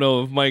 I don't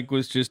know if Mike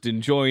was just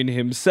enjoying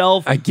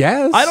himself. I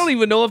guess. I don't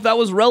even know if that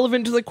was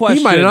relevant to the question.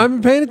 He might have not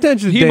been paying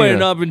attention to He Dana. might have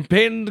not been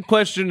paying the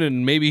question,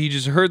 and maybe he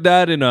just heard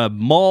that in a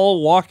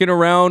mall walking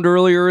around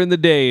earlier in the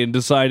day and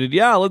decided,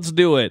 yeah, let's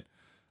do it.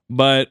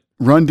 But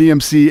Run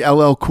DMC,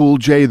 LL Cool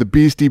J, the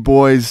Beastie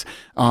Boys,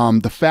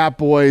 the Fat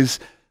Boys,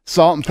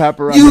 Salt and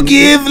Pepper.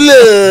 Give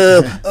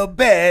love a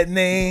bad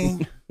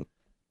name.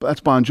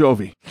 That's Bon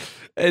Jovi.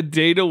 and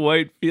Dana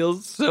White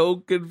feels so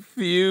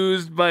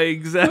confused by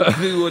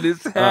exactly what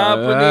is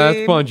happening.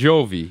 That's Bon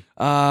Jovi.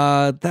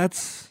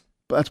 That's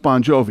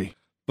Bon Jovi.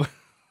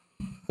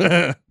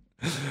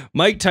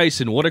 Mike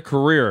Tyson, what a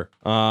career.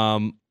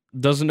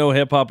 Doesn't know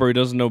hip hop, or he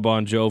doesn't know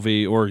Bon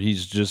Jovi, or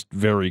he's just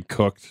very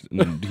cooked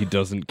and he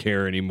doesn't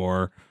care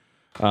anymore.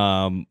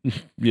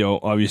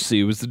 Obviously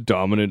he was the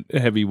dominant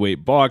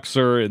heavyweight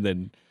boxer, and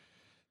then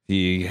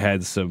he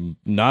had some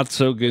not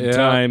so good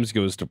times,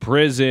 goes to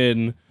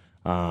prison.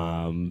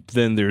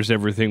 Then there's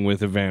everything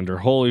with Evander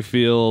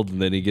Holyfield,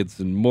 and then he gets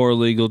in more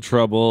legal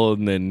trouble,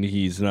 and then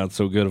he's not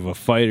so good of a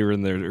fighter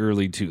in the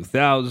early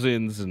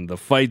 2000s, and the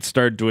fights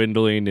start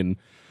dwindling, and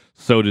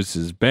so does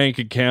his bank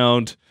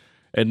account.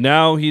 And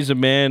now he's a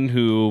man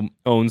who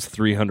owns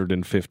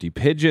 350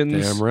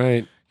 pigeons. Damn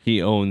right.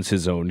 He owns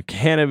his own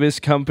cannabis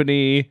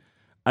company.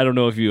 I don't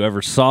know if you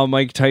ever saw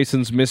Mike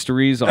Tyson's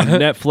Mysteries on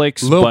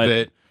Netflix, but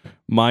bit.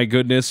 my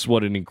goodness,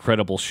 what an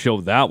incredible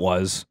show that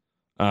was.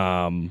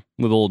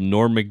 With old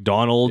Norm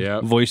Macdonald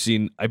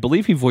voicing, I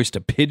believe he voiced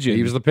a pigeon.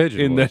 He was the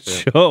pigeon in that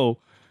show,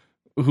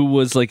 who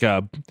was like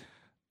a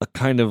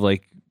kind of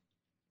like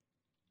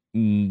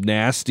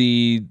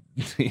nasty.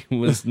 He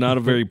was not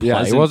a very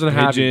pleasant he wasn't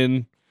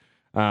pigeon.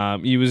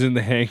 He was in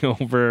The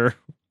Hangover.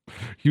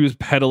 He was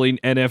peddling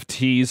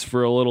NFTs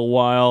for a little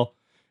while,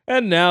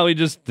 and now he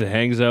just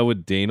hangs out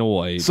with Dana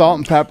White. Salt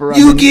and Pepper.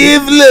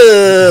 Give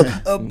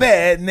love a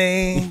bad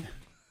name.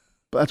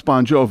 That's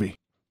Bon Jovi.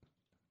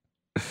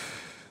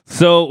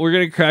 So we're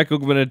going to crack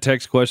open a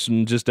text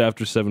question just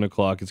after 7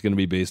 o'clock. It's going to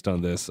be based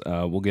on this.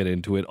 We'll get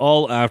into it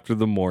all after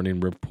the morning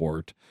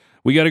report.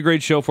 We got a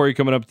great show for you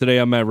coming up today.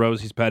 I'm Matt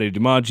Rose. He's Patty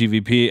Dumas,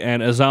 GVP,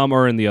 and Azam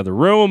are in the other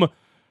room.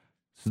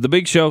 This is the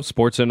big show,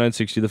 Sportsnet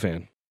 960 The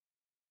Fan.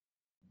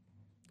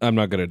 I'm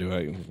not going to do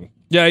it.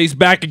 Yeah, he's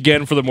back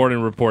again for the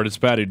morning report. It's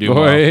Patty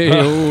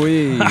Dumas.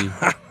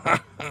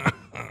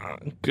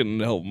 Couldn't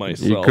help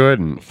myself. You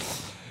couldn't.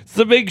 It's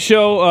the big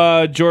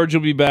show. George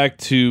will be back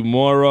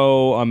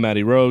tomorrow. I'm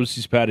Matty Rose.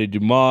 He's Patty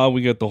Dumas.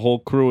 We got the whole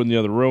crew in the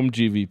other room.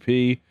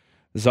 GVP.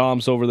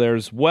 Zom's over there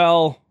as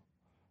well,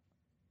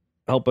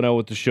 helping out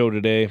with the show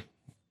today.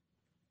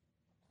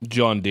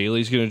 John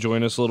Daly's going to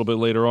join us a little bit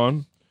later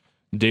on.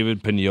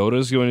 David Pinota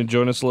is going to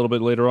join us a little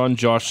bit later on.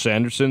 Josh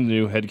Sanderson, the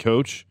new head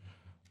coach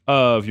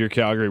of your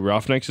Calgary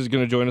Roughnecks, is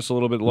going to join us a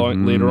little bit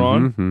later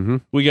on. Mm-hmm.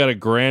 We got a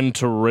Gran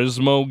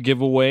Turismo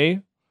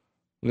giveaway.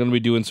 We're going to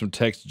be doing some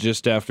text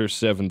just after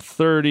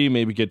 7:30.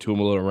 Maybe get to them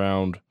a little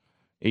around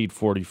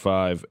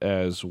 8:45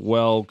 as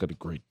well. Got a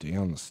great day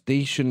on the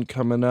station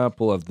coming up.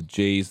 We'll have the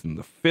Jays and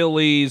the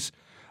Phillies.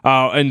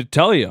 And to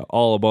tell you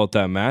all about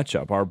that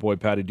matchup, our boy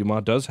Patty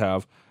Dumas does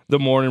have the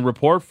morning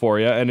report for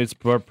you, and it's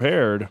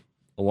prepared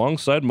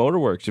alongside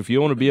Motorworks. If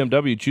you own a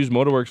BMW, choose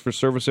Motorworks for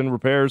service and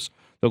repairs.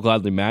 They'll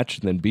gladly match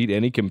and then beat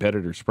any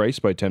competitor's price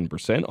by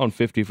 10% on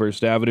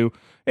 51st Avenue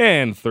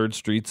and 3rd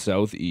Street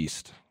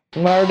Southeast.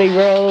 Marty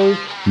Rose.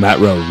 Matt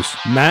Rose.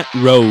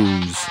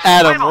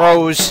 Adam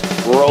Rose.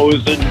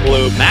 Rose and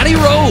blue. Matty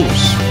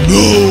Rose.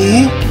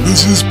 No,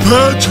 this is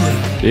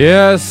Patrick.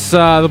 Yes,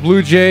 the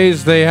Blue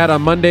Jays, they had a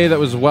Monday that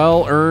was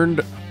well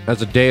earned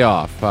as a day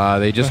off.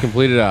 They just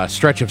completed a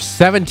stretch of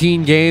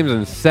 17 games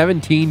in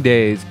 17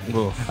 days.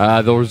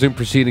 They'll resume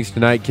proceedings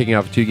tonight, kicking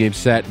off a 2-game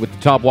set with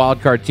the top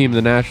wildcard team in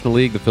the National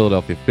League, the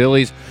Philadelphia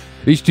Phillies.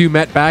 These two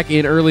met back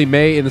in early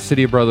May in the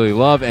city of brotherly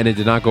love, and it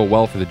did not go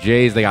well for the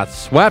Jays. They got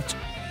swept.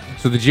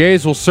 So the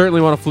Jays will certainly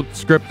want to flip the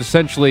script,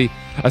 especially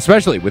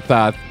with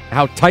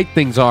how tight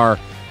things are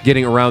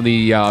getting around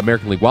the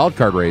American League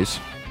wildcard race.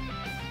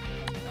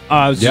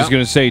 I was just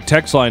going to say,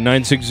 text line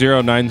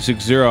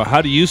 960-960.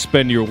 How do you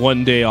spend your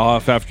one day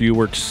off after you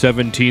work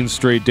 17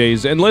 straight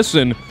days? And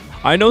listen,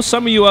 I know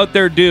some of you out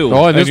there do.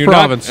 Oh, in this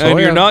province.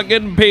 You're not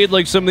getting paid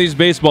like some of these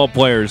baseball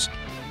players.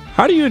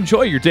 How do you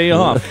enjoy your day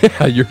off?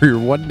 Yeah, you're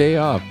 1 day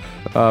off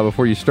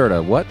before you start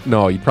a what?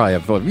 No, you'd probably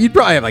have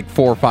like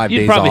 4 or 5 days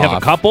off. You'd probably have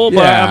a couple,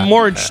 but I'm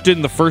more interested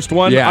in the first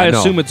one. Yeah, I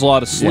assume it's a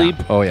lot of sleep.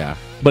 Yeah. Oh, yeah.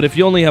 But if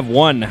you only have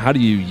one, how do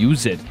you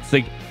use it? It's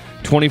like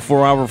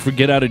 24-hour for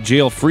get out of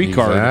jail free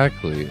card.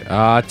 Exactly.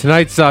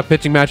 Tonight's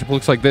pitching matchup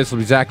looks like this. It'll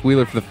be Zach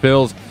Wheeler for the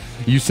Phils,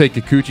 Yusei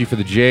Kikuchi for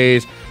the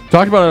Jays.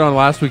 Talked about it on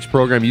last week's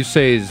program.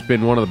 Yusei has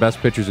been one of the best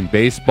pitchers in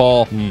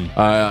baseball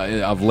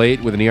of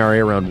late, with an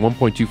ERA around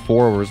 1.24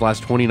 over his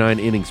last 29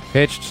 innings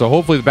pitched. So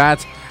hopefully the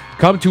bats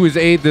come to his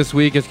aid this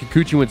week, as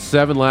Kikuchi went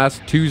 7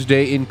 last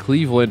Tuesday in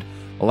Cleveland,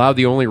 allowed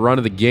the only run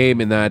of the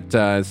game in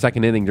that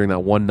second inning during that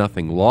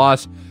 1-0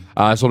 loss.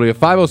 So it'll be a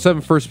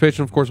 5:07 first pitch,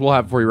 and of course we'll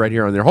have it for you right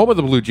here on their home of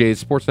the Blue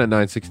Jays, Sportsnet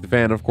 960 The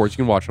Fan, and of course you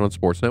can watch it on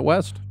Sportsnet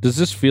West. Does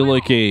this feel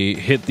like a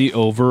hit the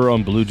over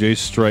on Blue Jays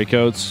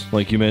strikeouts,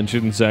 like you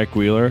mentioned, Zach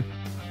Wheeler?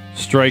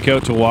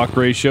 Strikeout to walk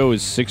ratio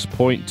is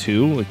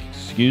 6.2. Like,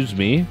 excuse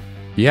me.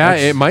 Yeah,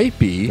 it might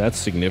be. That's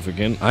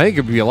significant. I think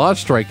it'd be a lot of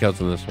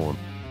strikeouts in this one.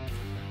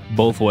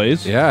 Both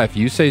ways? Yeah, if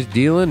Yusei's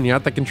dealing, you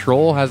got the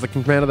control, has the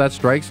command of that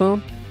strike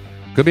zone,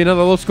 could be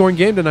another low-scoring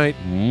game tonight.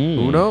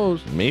 Who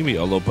knows? Maybe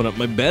I'll open up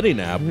my betting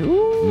app.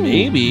 Ooh,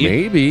 Maybe.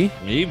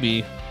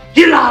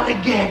 You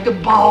lollygag the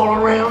ball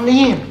around the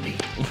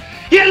infield.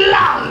 You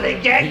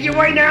lollygag your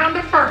way down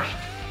to first.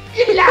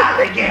 You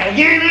lollygag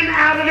in and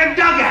out of the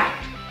dugout.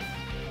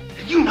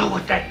 You know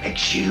what that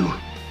makes you,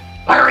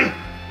 Larry?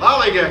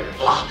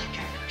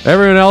 Lollygaggers.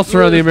 Everyone else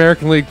around the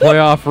American League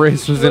playoff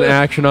race was in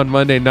action on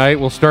Monday night.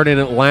 We'll start in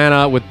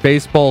Atlanta with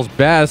baseball's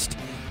best,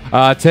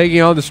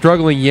 taking on the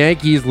struggling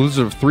Yankees,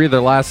 losers of 3 of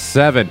their last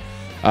 7.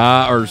 3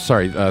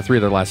 of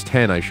their last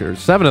 10,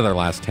 7 of their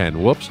last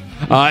 10, whoops.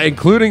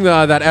 Including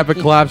that epic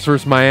collapse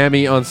versus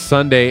Miami on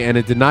Sunday, and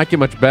it did not get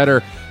much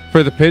better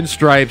for the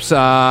Pinstripes.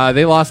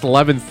 They lost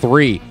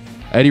 11-3.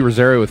 Eddie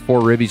Rosario with 4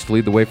 ribbies to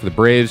lead the way for the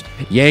Braves.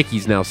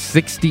 Yankees now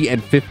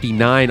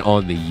 60-59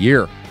 on the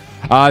year.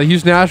 The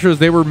Houston Astros,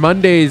 they were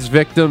Monday's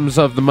victims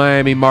of the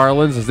Miami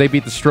Marlins as they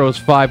beat the Stros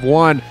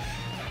 5-1.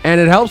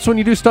 And it helps when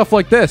you do stuff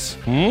like this.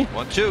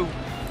 1-2.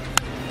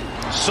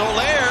 Soler,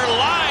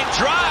 line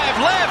drive,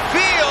 left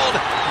field,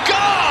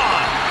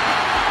 gone!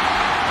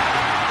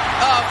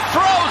 A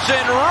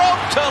frozen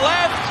rope to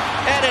left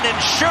and an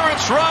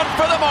insurance run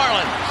for the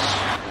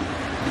Marlins.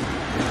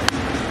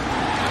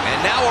 And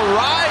now a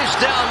rise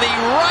down the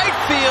right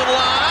field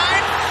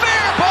line.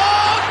 Fair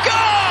ball,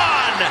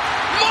 gone!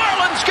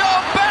 Marlins go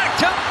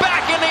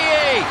back in the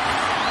 8th.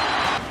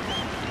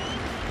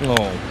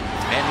 Oh.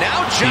 And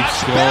now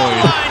Josh Bell,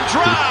 line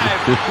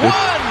drive. 1,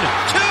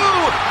 2,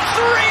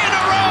 3 in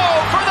a row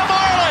for the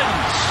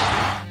Marlins.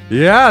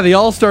 Yeah, the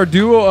all-star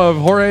duo of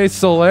Jorge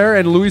Soler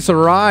and Luis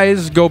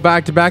Arraez go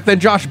back-to-back. Then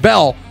Josh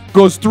Bell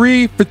goes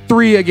 3 for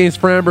 3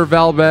 against Framber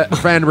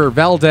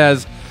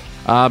Valdez.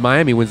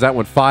 Miami wins that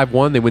one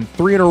 5-1. They win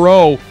 3 in a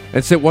row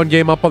and sit 1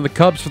 game up on the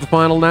Cubs for the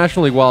final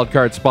National League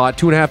wildcard spot.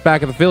 2.5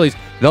 back of the Phillies.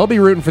 They'll be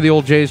rooting for the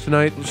old Jays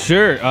tonight.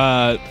 Sure.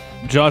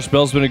 Josh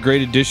Bell's been a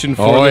great addition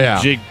for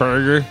Jake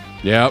Berger.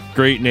 Yep.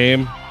 Great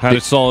name. Had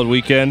a solid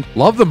weekend.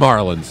 Love the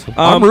Marlins.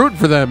 I'm rooting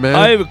for them, man.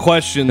 I have a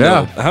question,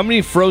 though. How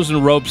many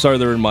frozen ropes are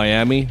there in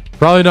Miami?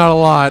 Probably not a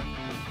lot.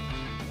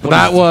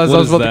 That was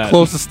about that? the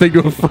closest thing to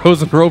a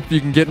frozen rope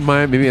you can get in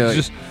Miami. Maybe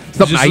like,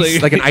 something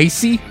ice, like an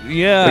icy.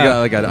 Yeah.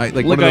 I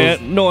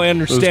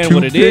understand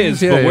what it is,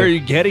 but where are you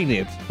getting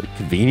it? A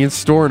convenience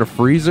store and a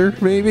freezer,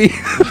 maybe.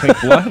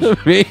 Like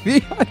what?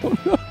 Maybe, I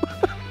don't know.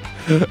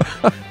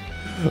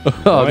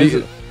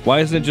 Why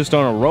isn't it just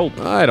on a rope?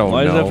 I don't know.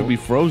 Why does it have to be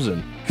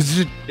frozen?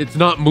 Because it's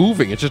not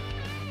moving. It's just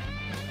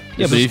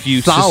but if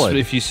you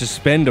if you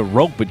suspend a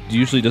rope, it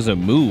usually doesn't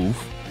move.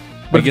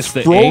 But I guess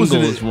the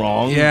angle is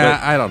wrong. Yeah,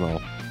 I don't know.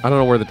 I don't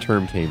know where the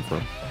term came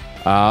from.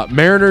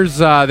 Mariners,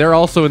 they're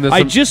also in this.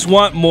 I just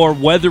want more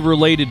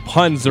weather-related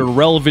puns that are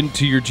relevant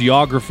to your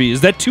geography.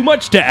 Is that too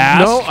much to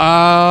ask?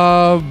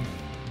 No.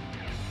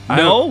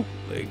 No?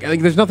 I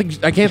think there's nothing.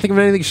 I can't think of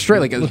anything straight.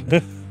 Like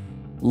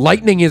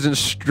lightning isn't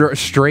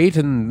straight,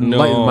 and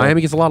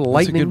Miami gets a lot of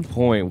lightning. That's a good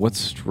point. What's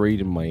straight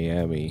in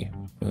Miami?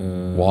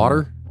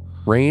 Water,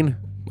 rain.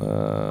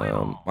 I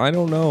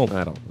don't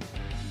know.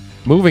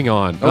 Moving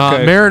on.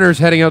 Okay. Mariners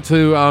heading out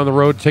on the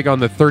road to take on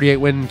the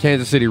 38-win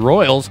Kansas City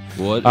Royals.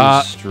 What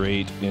is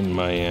straight in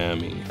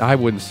Miami? I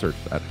wouldn't search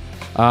that.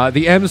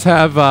 The M's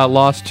have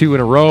lost 2 in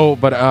a row,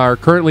 but are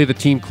currently the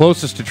team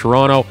closest to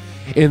Toronto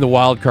in the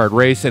wild card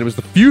race, and it was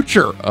the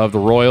future of the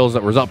Royals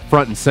that was up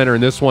front and center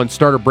in this one.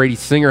 Starter Brady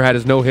Singer had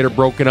his no-hitter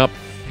broken up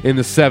in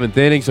the 7th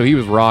inning, so he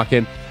was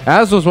rocking,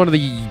 as was one of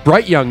the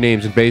bright young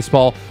names in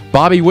baseball,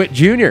 Bobby Witt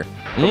Jr.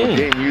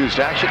 Game-used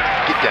action.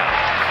 Get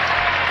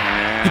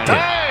down. Get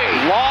down.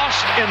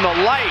 Lost in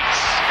the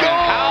lights. Go,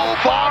 and how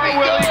far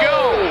will he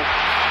go?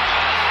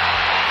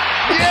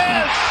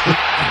 Yes!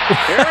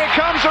 Here he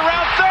comes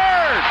around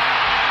third.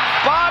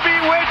 Bobby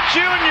Witt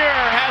Jr.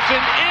 has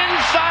an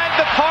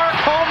inside-the-park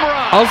home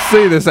run. I'll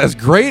say this, as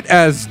great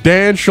as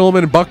Dan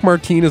Schulman and Buck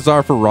Martinez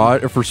are for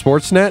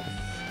Sportsnet,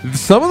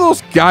 some of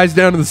those guys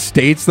down in the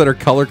States that are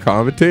color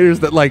commentators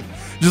that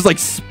just like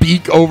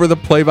speak over the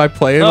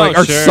play-by-play and Oh, like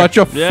are sure. such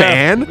a Yeah.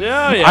 fan.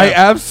 Yeah, yeah. I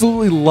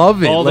absolutely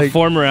love it. All the like,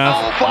 former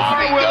How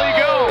far will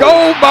he go?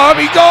 go,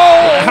 Bobby,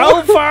 go!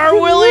 How far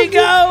will he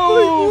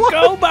go?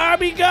 Go,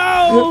 Bobby,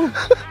 go!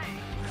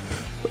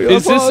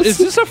 Is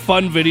this a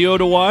fun video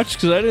to watch?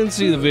 Because I didn't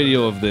see the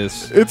video of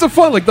this. It's a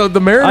fun, like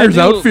the Mariners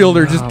I do-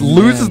 outfielder just Oh,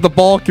 loses man. the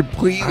ball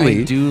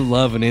completely. I do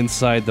love an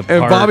inside the And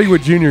park. Bobby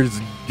Wood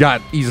Jr.'s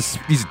he's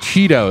a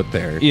cheat out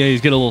there. Yeah,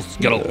 he's got a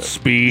little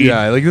speed.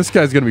 Yeah, like this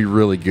guy's gonna be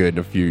really good in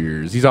a few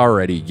years. He's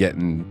already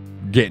getting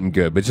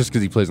good, but just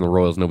because he plays in the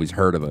Royals, nobody's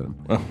heard of him.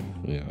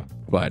 Yeah.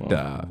 But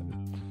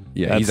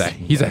yeah,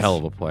 he's a hell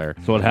of a player.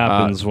 That's what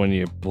happens when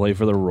you play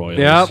for the Royals.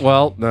 Yeah,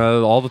 well,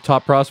 all the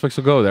top prospects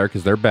will go there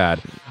because they're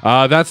bad.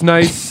 That's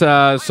nice.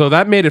 So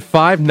that made it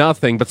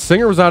 5-0, but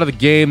Singer was out of the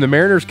game. The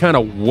Mariners kind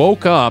of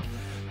woke up.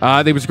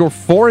 They would score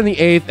 4 in the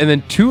 8th and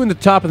then 2 in the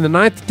top in the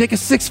 9th to take a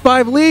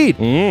 6-5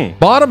 lead.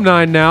 Bottom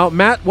 9 now.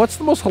 Matt, what's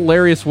the most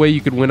hilarious way you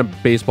could win a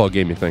baseball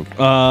game, you think?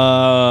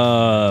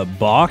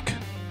 Bach.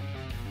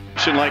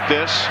 Like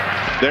this.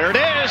 There it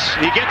is.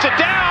 He gets it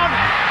down.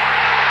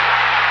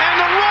 And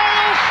the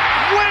Royals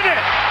win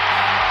it.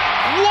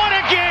 What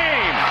a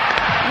game.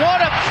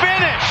 What a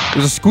finish. It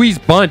was a squeeze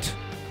bunt.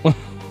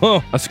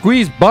 A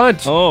squeeze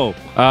bunt. From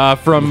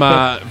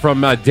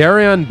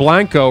Darian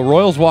Blanco.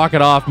 Royals walk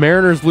it off.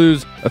 Mariners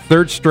lose a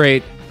third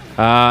straight,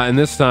 and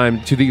this time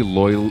to the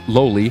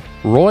lowly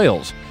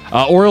Royals.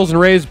 Orioles and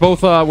Rays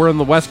both were on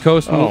the West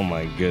Coast. Oh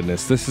my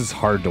goodness, this is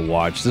hard to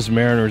watch. This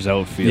Mariners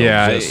outfield.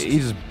 Yeah, just he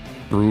just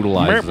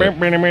brutalized it. Yeah, you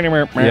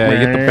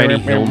get the Benny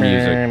Hill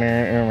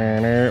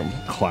music.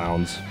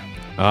 Clowns.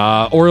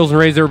 Orioles and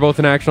Rays, they were both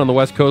in action on the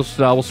West Coast.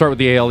 We'll start with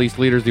the AL East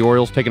leaders. The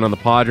Orioles taking on the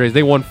Padres.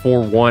 They won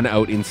 4-1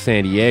 out in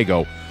San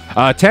Diego.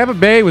 Tampa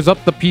Bay was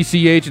up the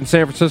PCH in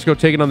San Francisco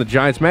taking on the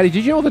Giants. Matty,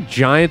 did you know the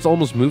Giants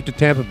almost moved to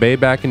Tampa Bay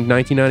back in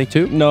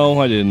 1992? No,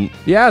 I didn't.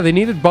 Yeah, they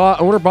needed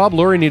owner Bob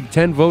Lurie needed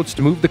 10 votes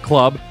to move the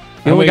club.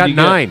 He only got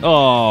 9.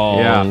 Oh,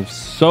 yeah,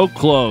 so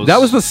close. That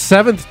was the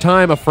 7th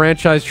time a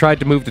franchise tried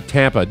to move to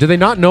Tampa. Did they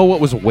not know what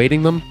was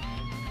awaiting them?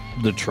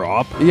 The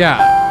Trop.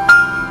 Yeah.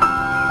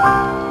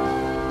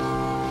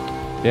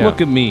 Look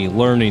at me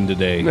learning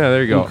today. Yeah,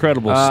 there you go.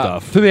 Incredible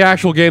stuff. To the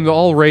actual game, they're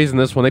all Rays in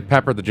this one. They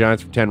peppered the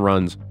Giants for 10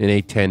 runs in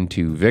a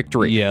 10-2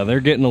 victory. Yeah, they're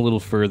getting a little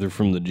further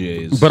from the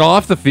Jays. But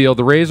off the field,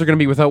 the Rays are going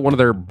to be without one of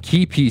their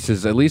key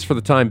pieces, at least for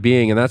the time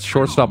being, and that's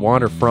shortstop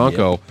Wander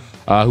Franco,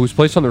 who was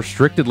placed on the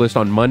restricted list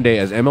on Monday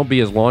as MLB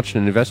has launched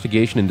an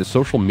investigation into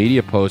social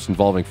media posts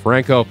involving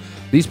Franco.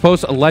 These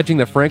posts alleging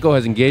that Franco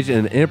has engaged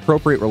in an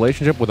inappropriate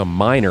relationship with a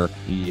minor.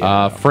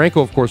 Yeah.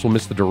 Franco, of course, will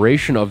miss the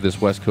duration of this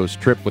West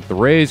Coast trip with the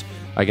Rays.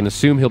 I can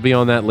assume he'll be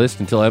on that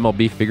list until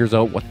MLB figures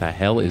out what the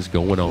hell is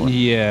going on.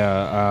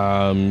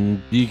 Yeah,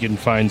 you can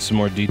find some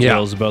more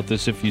details about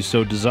this if you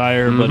so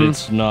desire, but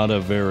it's not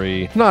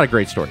a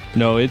great story.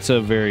 No, it's a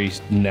very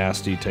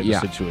nasty type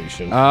of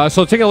situation.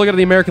 So taking a look at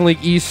the American League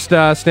East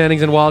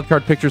standings and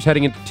wildcard pictures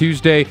heading into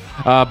Tuesday.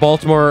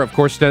 Baltimore, of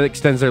course,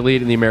 extends their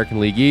lead in the American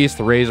League East.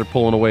 The Rays are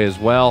pulling away as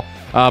well.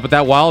 But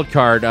that wild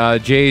card,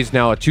 Jays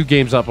now 2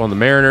 games up on the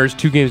Mariners,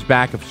 2 games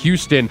back of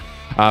Houston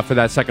for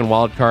that second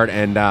wild card,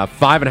 and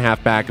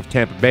 5.5 back of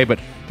Tampa Bay. But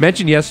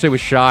mentioned yesterday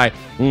with Shy,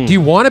 do you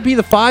want to be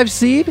the 5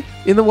 seed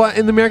in the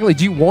American League?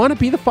 Do you want to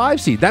be the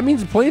 5 seed? That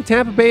means playing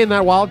Tampa Bay in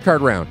that wild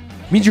card round.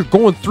 It means you're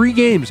going 3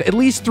 games, at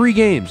least 3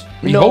 games.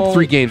 You hope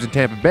 3 games in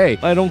Tampa Bay.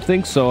 I don't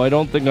think so. I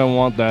don't think I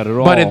want that at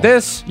all. But in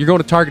this, you're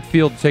going to Target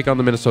Field to take on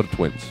the Minnesota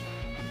Twins,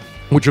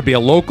 which would be a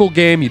local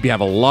game. You'd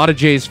have a lot of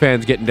Jays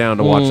fans getting down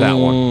to watch that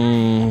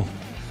one.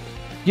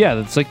 Yeah,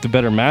 that's like the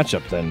better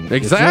matchup then.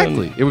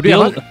 Exactly. It would be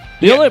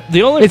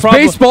the only it's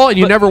problem, baseball, and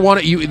you never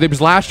want it. It was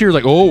last year,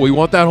 like, oh, we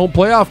want that home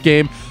playoff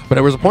game. But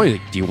there was a point,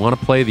 like, do you want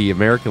to play the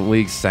American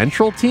League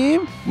Central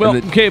team? Well,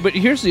 okay, but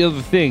here's the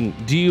other thing.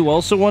 Do you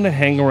also want to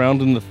hang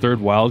around in the 3rd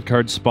wild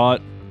card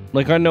spot?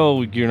 Like, I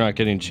know you're not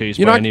getting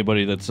chased by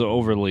anybody that's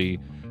overly...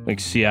 Like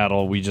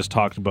Seattle, we just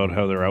talked about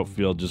how their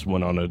outfield just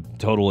went on a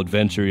total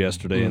adventure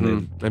yesterday.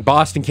 And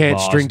Boston can't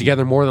string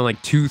together more than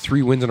like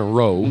 2-3 wins in a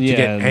row to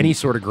get any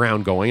sort of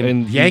ground going.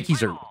 And the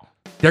Yankees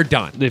they're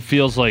done. It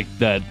feels like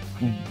that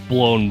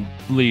blown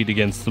lead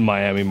against the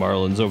Miami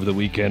Marlins over the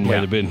weekend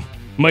might have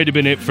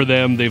been it for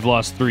them. They've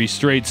lost 3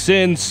 straight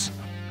since.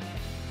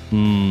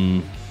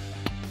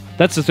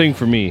 That's the thing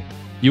for me.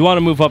 You want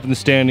to move up in the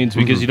standings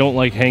because you don't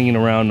like hanging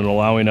around and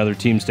allowing other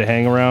teams to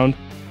hang around.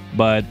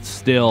 But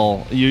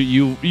still,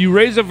 you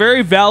raise a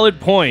very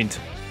valid point.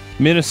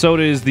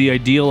 Minnesota is the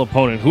ideal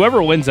opponent.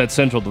 Whoever wins that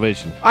Central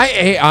Division.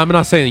 I'm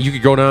not saying that you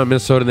could go down to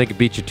Minnesota and they could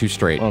beat you 2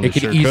 straight. Oh, it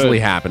could easily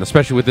happen,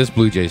 especially with this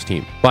Blue Jays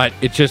team. But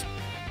it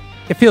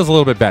feels a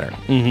little bit better.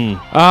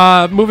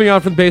 Moving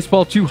on from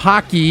baseball to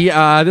hockey.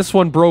 This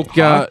one broke.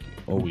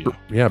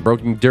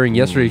 Broke during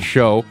yesterday's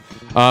show.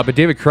 But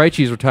David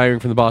Krejci is retiring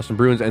from the Boston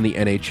Bruins and the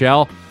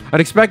NHL.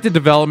 An expected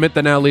development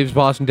that now leaves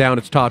Boston down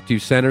its top 2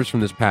 centers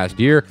from this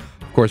past year.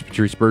 Of course,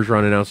 Patrice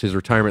Bergeron announced his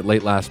retirement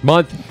late last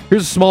month.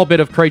 Here's a small bit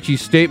of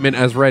Krejci's statement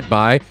as read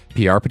by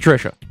PR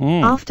Patricia.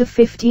 After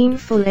 15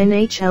 full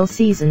NHL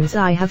seasons,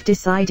 I have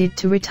decided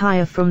to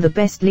retire from the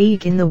best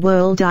league in the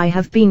world. I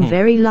have been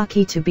very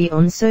lucky to be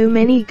on so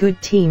many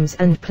good teams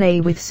and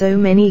play with so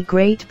many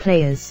great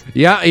players.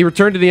 Yeah, he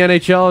returned to the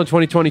NHL in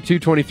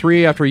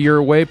 2022-23 after a year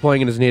away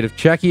playing in his native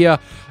Czechia.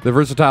 The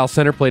versatile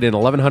center played in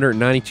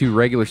 1,192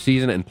 regular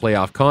season and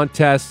playoff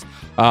contests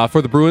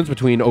for the Bruins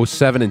between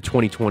 2007 and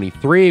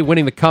 2023,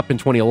 winning the Cup in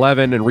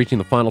 2011 and reaching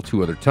the final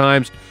 2 other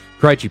times.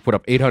 Krejci put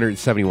up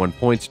 871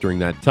 points during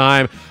that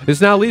time.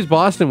 This now leaves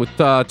Boston with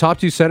top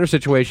 2 center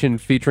situation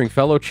featuring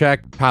fellow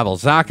Czech Pavel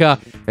Zacha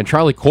and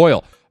Charlie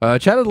Coyle.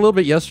 Chatted a little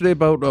bit yesterday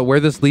about where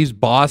this leaves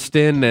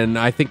Boston, and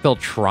I think they'll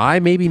try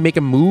maybe make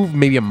a move,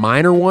 maybe a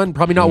minor one.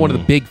 Probably not one of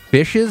the big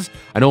fishes.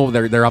 I know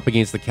they're up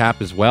against the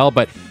cap as well,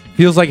 but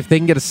feels like if they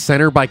can get a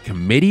center by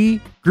committee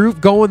group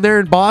going there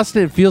in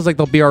Boston, it feels like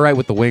they'll be all right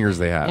with the wingers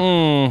they have.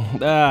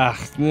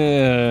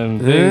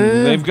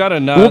 They've got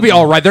enough. We'll be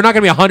all right. They're not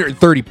going to be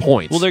 130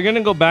 points. Well, they're going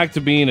to go back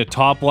to being a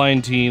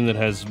top-line team that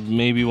has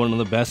maybe one of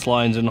the best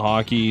lines in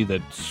hockey,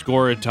 that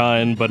score a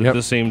ton, but at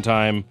the same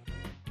time,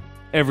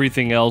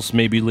 everything else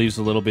maybe leaves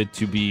a little bit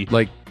to be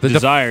like the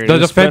desired. The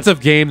defensive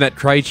game that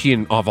Krejci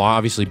and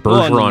obviously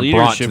Bergeron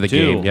brought to the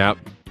game. Yep.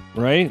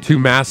 Right? 2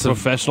 massive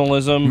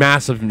professionalism,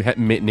 massive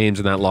names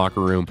in that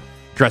locker room,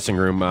 dressing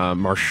room.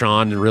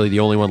 Marchand, really the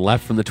only one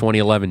left from the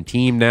 2011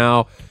 team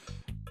now.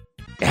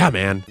 Yeah,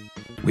 man,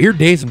 weird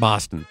days in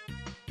Boston.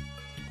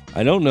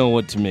 I don't know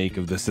what to make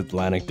of this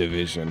Atlantic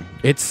Division.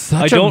 It's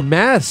such a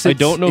mess. I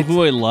don't know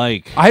who I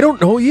like. I don't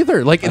know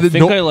either. Like, I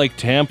think I like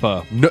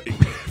Tampa. No,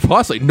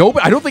 possibly. No,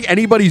 I don't think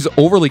anybody's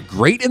overly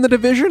great in the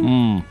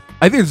division.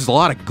 I think there's a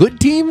lot of good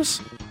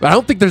teams, but I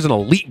don't think there's an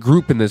elite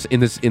group in this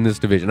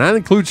division. That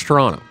includes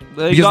Toronto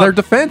because their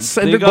defense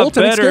and their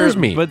goaltending scares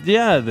me. But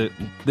yeah,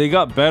 they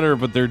got better,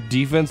 but their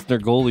defense and their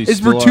goalies is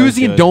still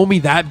Bertuzzi and good. Domi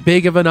that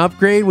big of an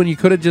upgrade when you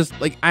could have just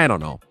I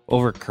don't know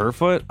over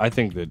Kerfoot? I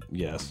think that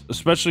yes,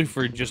 especially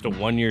for just a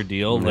 1-year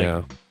deal.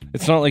 Yeah.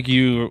 It's not like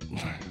you.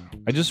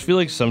 I just feel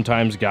like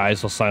sometimes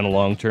guys will sign a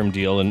long-term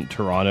deal in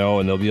Toronto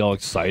and they'll be all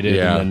excited,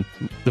 and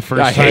then the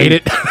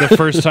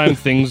first time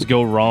things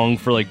go wrong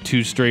for like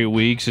 2 straight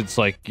weeks, it's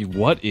like,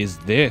 what is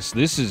this?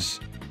 This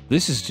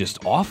is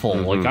just awful.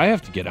 Like, I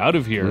have to get out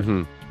of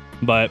here.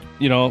 But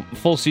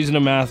full season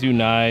of Matthew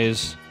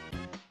Nyes,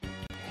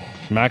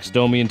 Max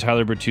Domi, and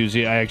Tyler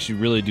Bertuzzi. I actually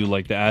really do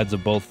like the ads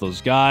of both those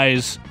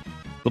guys.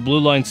 The blue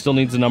line still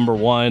needs a number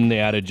 1. They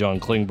added John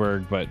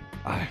Klingberg, but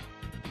I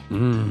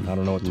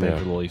don't know what to make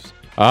of the Leafs.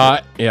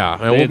 Yeah.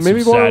 They had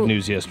maybe some sad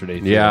news yesterday.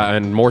 Yeah,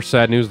 and more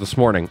sad news this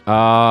morning.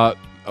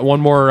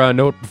 One more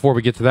note before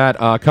we get to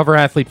that. Cover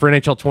athlete for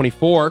NHL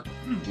 24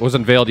 was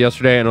unveiled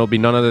yesterday, and it'll be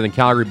none other than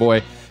Calgary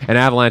boy and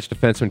Avalanche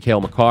defenseman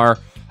Cale Makar.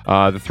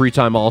 The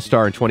 3-time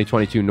All-Star and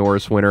 2022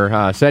 Norris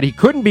winner said he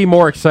couldn't be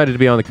more excited to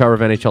be on the cover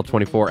of NHL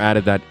 24,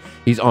 added that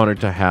he's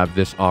honored to have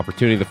this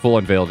opportunity. The full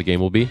unveil of the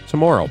game will be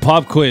tomorrow.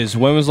 Pop quiz.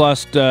 When was the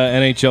last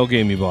NHL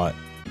game you bought?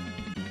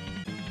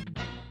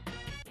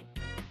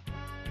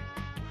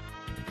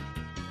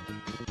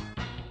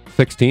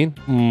 16.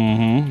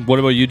 What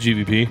about you,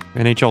 GVP?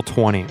 NHL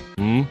 20.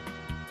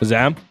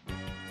 Zam?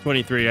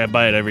 23. I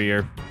buy it every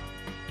year.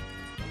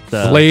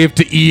 Slave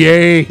to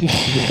EA.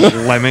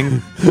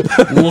 Lemming.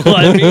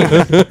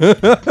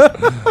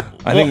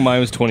 I think mine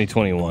was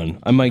 2021.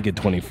 I might get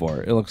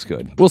 24. It looks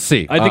good. We'll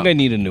see. I think I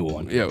need a new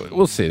one. Yeah,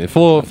 we'll see. The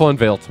full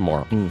unveil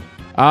tomorrow.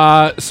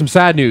 Some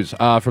sad news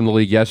from the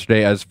league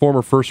yesterday as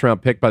former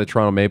first-round pick by the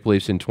Toronto Maple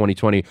Leafs in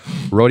 2020,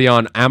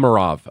 Rodion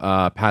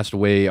Amirov passed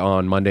away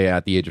on Monday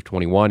at the age of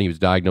 21. He was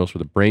diagnosed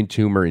with a brain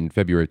tumor in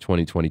February of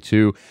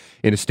 2022.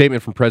 In a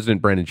statement from President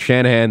Brendan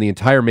Shanahan, the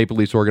entire Maple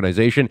Leafs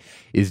organization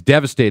is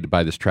devastated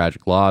by this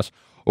tragic loss.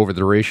 Over the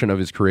duration of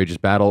his courageous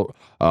battle,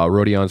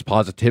 Rodion's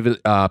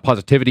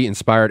positivity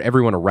inspired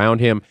everyone around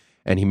him,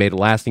 and he made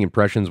lasting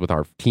impressions with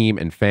our team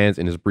and fans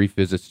in his brief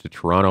visits to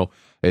Toronto.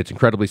 It's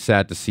incredibly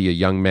sad to see a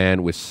young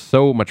man with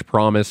so much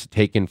promise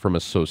taken from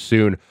us so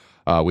soon.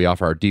 We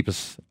offer our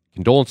deepest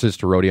condolences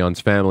to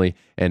Rodion's family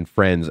and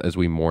friends as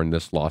we mourn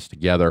this loss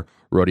together.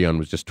 Rodion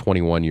was just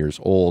 21 years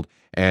old.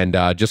 And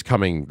just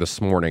coming this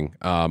morning,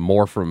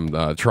 more from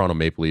the Toronto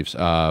Maple Leafs.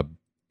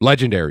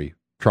 Legendary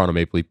Toronto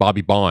Maple Leaf,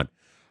 Bobby Baun,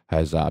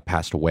 has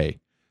passed away.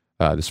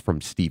 This is from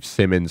Steve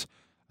Simmons.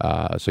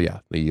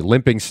 The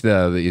limping,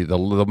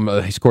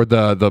 he scored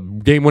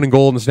the game-winning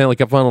goal in the Stanley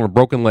Cup final on a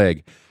broken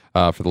leg.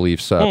 For the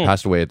Leafs,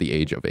 passed away at the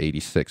age of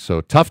 86.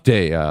 So tough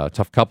day,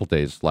 last couple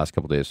days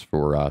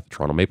for the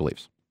Toronto Maple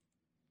Leafs.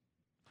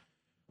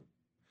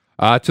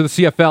 To the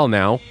CFL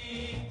now.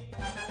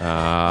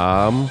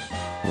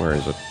 Where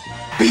is it?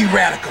 Be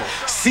radical.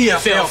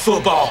 CFL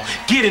football.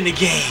 Get in the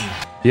game.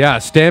 Yeah,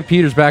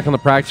 Stampeders back on the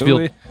practice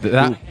field.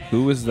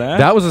 Who was that?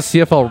 That was a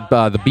CFL,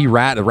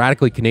 the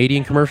Radically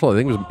Canadian commercial. I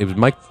think it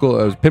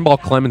was Pinball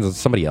Clemens and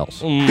somebody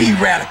else. Be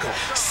radical.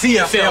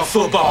 CFL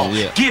football.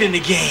 Yeah. Get in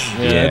the game.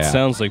 Yeah, that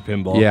sounds like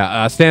pinball.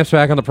 Yeah, Stamps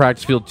back on the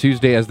practice field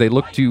Tuesday as they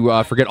look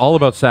to forget all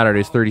about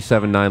Saturday's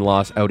 37-9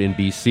 loss out in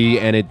BC,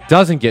 and it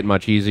doesn't get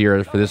much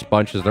easier for this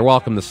bunch as they're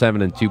welcome the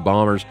 7-2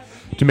 Bombers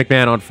to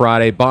McMahon on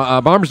Friday.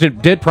 Bombers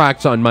did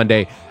practice on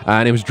Monday,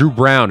 and it was Drew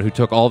Brown who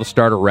took all the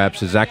starter reps.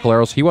 Zach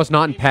Caleros, he was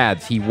not in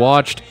pads. He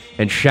watched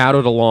and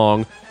shadowed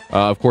along.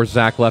 Of course,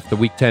 Zach left the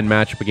Week 10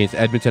 matchup against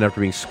Edmonton after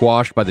being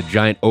squashed by the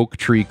giant oak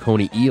tree,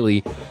 Coney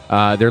Ely.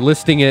 They're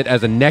listing it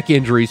as a neck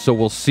injury, so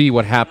we'll see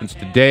what happens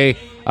today.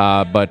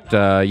 But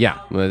I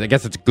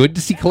guess it's good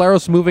to see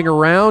Caleros moving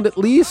around at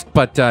least.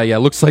 But it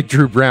looks like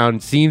Drew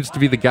Brown seems to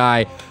be the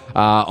guy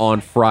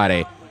on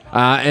Friday.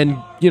 And,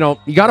 you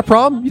got a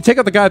problem? You take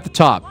out the guy at the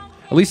top.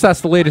 At least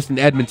that's the latest in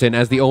Edmonton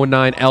as the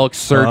 0-9 Elks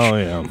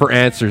search for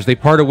answers. They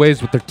parted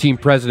ways with their team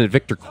president,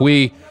 Victor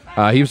Cui.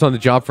 He was on the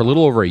job for a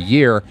little over a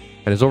year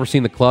and has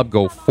overseen the club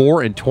go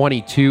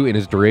 4-22 in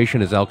his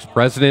duration as Elks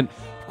president.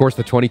 Of course,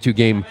 the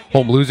 22-game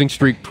home losing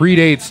streak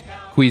predates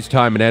Cui's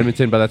time in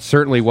Edmonton, but that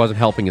certainly wasn't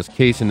helping his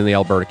case in the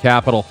Alberta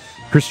capital.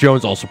 Chris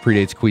Jones also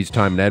predates Cui's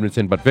time in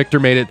Edmonton, but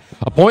Victor made it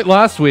a point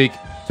last week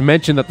to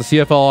mention that the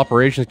CFL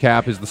operations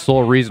cap is the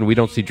sole reason we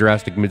don't see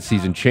drastic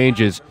midseason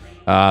changes.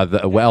 The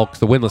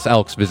winless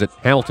Elks visit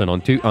Hamilton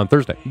on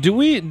Thursday. Did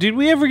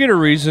we ever get a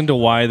reason to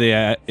why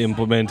they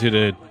implemented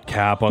a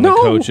cap on the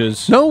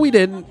coaches? No, we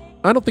didn't.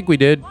 I don't think we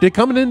did. Did it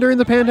come in during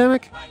the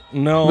pandemic?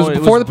 No, was it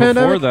before the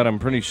pandemic? Before that, I'm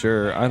pretty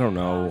sure. I don't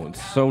know.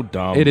 It's so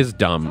dumb. It is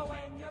dumb.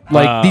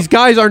 These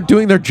guys aren't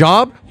doing their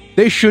job.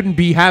 They shouldn't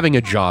be having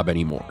a job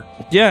anymore.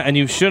 Yeah, and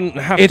you shouldn't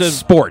have to. It's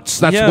sports.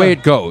 That's the way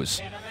it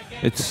goes.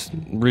 It's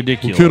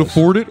ridiculous. You can't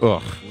afford it?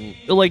 Ugh.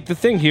 The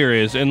thing here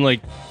is, and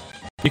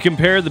you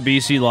compare the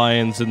BC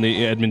Lions and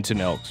the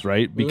Edmonton Elks,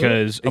 right?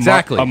 Because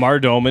Amar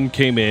Doman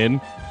came in,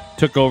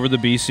 took over the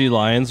BC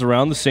Lions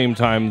around the same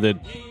time that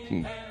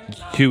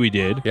Huey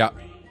did. Yeah.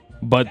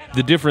 But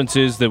the difference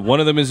is that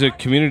one of them is a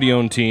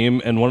community-owned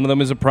team and one of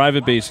them is a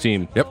private-based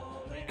team. Yep.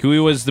 Huey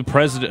was the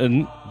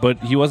president, but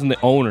he wasn't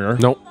the owner.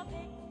 Nope.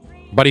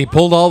 But he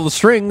pulled all the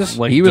strings.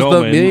 He was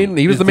Doman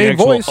the main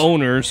voice.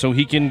 Owner, so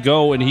he can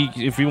go and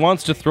if he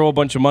wants to throw a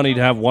bunch of money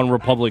to have One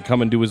Republic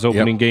come and do his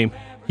opening game,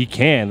 he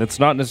can. That's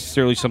not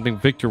necessarily something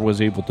Victor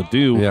was able to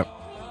do. Yep.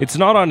 It's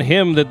not on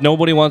him that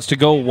nobody wants to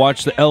go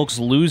watch the Elks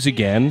lose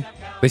again.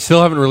 They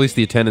still haven't released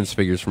the attendance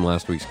figures from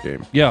last week's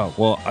game. Yeah,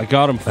 well, I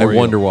got them for you. I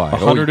wonder why.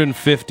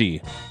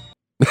 150.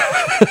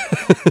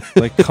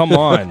 Come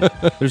on.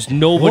 There's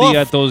nobody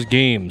at those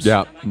games.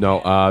 Yeah,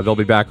 no. They'll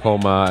be back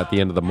home at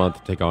the end of the month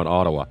to take on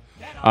Ottawa.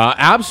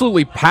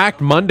 Absolutely packed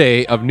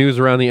Monday of news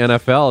around the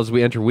NFL as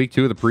we enter week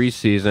 2 of the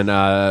preseason.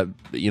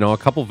 A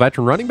couple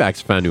veteran running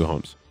backs found new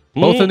homes.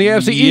 Both in the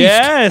AFC East.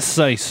 Yes,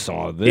 I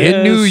saw this.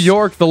 In New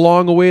York, the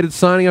long-awaited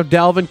signing of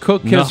Dalvin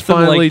Cook has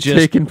finally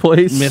taken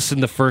place.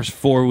 Missing the first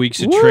 4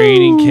 weeks of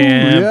training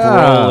camp,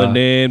 rolling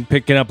in,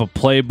 picking up a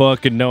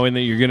playbook, and knowing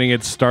that you're going to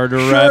get starter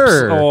reps.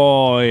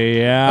 Oh,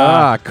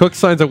 yeah. Cook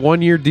signs a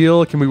 1-year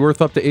deal. It can be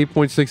worth up to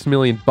 $8.6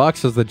 million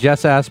as the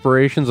Jets'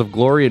 aspirations of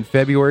glory in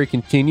February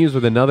continues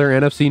with another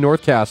NFC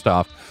North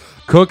cast-off.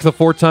 Cook, the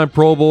 4-time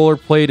Pro Bowler,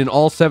 played in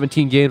all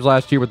 17 games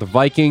last year with the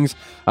Vikings.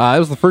 It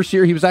was the first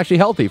year he was actually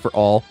healthy for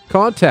all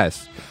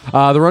contests.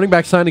 The running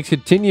back signings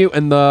continue,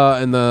 and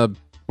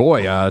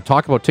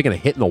talk about taking a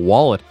hit in the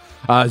wallet.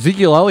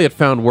 Ezekiel Elliott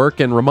found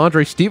work, and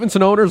Ramondre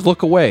Stevenson owners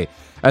look away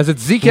as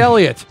it's Zeke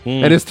Elliott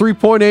and his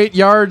 3.8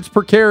 yards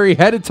per carry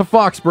headed to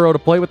Foxborough to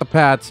play with the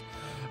Pats.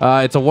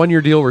 It's a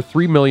 1-year deal worth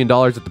 $3 million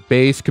at the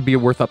base, could be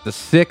worth up to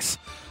 $6.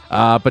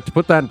 But to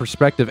put that in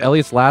perspective,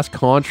 Elliott's last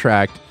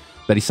contract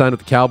that he signed with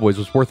the Cowboys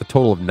was worth a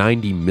total of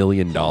 $90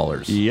 million.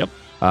 Yep.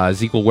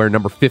 Zeke will wear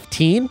number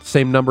 15,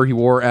 same number he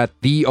wore at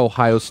The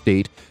Ohio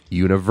State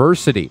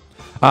University.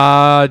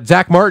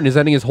 Zach Martin is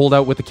ending his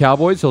holdout with the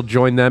Cowboys. He'll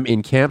join them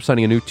in camp,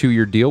 signing a new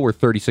 2-year deal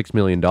worth $36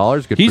 million.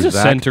 He's a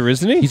center,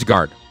 isn't he? He's a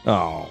guard.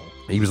 Oh.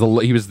 He was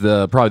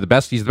probably the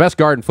best. He's the best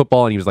guard in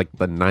football, and he was like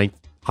the 9th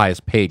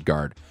highest paid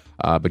guard.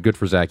 But good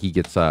for Zach. He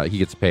gets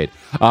paid.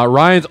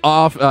 Ryan's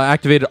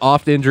activated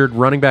oft-injured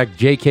running back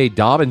J.K.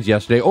 Dobbins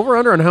yesterday.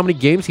 Over-under on how many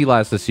games he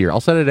lasts this year.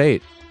 I'll set it at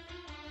 8.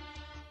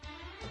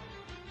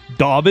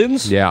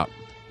 Dobbins? Yeah.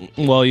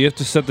 Well, you have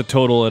to set the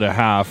total at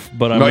 1/2.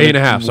 But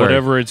 8.5.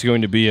 Whatever it's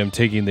going to be, I'm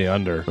taking the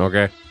under.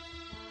 Okay.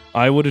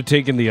 I would have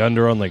taken the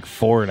under on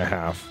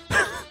 4.5.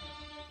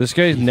 This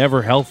guy's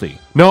never healthy.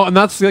 No, and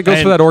that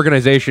goes for that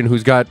organization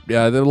who's got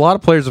a lot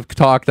of players have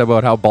talked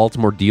about how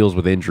Baltimore deals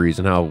with injuries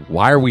and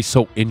why are we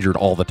so injured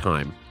all the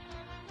time?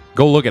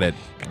 Go look at it.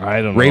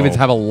 I don't know. Ravens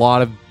have a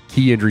lot of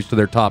key injuries to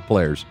their top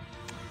players.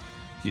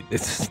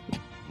 It's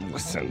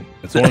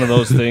one of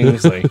those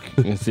things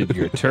is it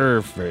your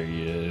turf or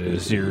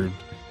is your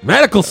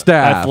medical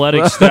staff,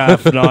 athletic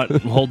staff not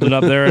holding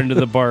up their end of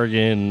the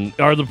bargain?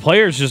 Are the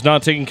players just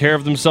not taking care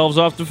of themselves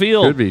off the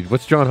field? Could be.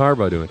 What's John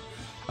Harbaugh doing?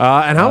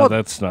 And how about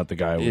that's not the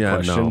guy I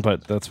would question,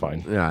 but that's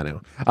fine. Yeah, I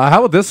know. How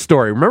about this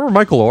story? Remember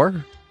Michael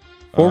Orr,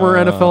 former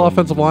NFL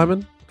offensive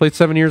lineman, played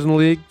 7 years in the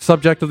league,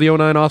 subject of the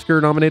 '09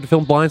 Oscar-nominated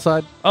film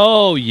Blindside.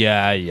 Oh,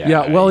 yeah.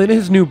 Yeah, well, in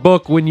his new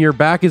book, When Your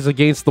Back is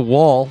Against the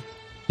Wall,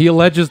 he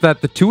alleges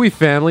that the Toohey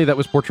family that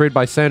was portrayed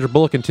by Sandra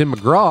Bullock and Tim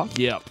McGraw,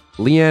 Yep.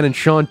 Leanne and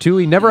Sean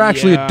Toohey, never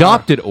actually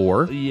adopted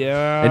Orr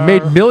and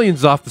made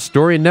millions off the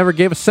story and never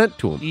gave a cent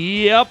to him.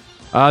 Yep.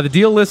 The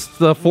deal lists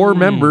the 4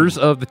 members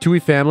of the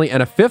Toohey family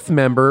and a 5th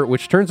member,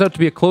 which turns out to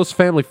be a close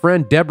family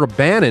friend, Deborah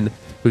Bannon,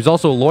 who's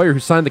also a lawyer who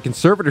signed the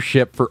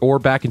conservatorship for Orr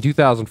back in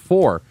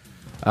 2004.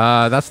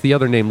 That's the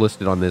other name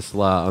listed on this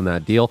on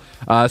that deal.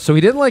 So he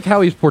didn't like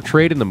how he's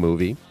portrayed in the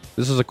movie.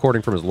 This is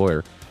according from his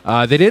lawyer.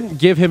 They didn't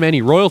give him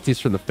any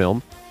royalties from the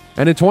film.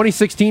 And in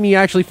 2016, he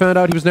actually found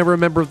out he was never a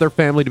member of their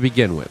family to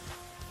begin with.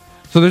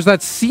 So there's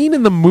that scene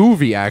in the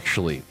movie,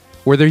 actually,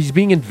 where he's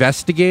being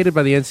investigated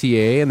by the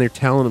NCAA, and they're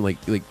telling him,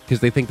 like because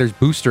they think there's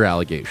booster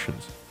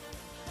allegations.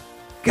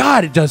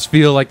 God, it does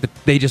feel like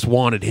they just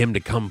wanted him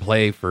to come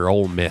play for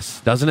Ole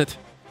Miss, doesn't it?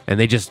 And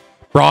they just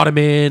brought him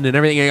in and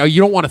everything.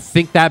 You don't want to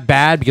think that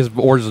bad because of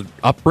Orr's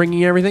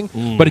upbringing and everything,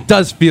 but it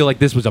does feel like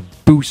this was a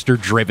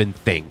booster-driven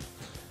thing.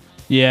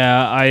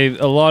 Yeah,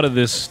 a lot of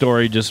this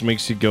story just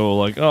makes you go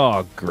like,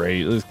 oh,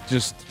 great. It's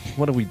just,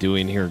 what are we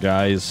doing here,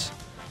 guys?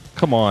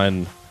 Come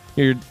on.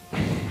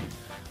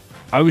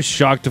 I was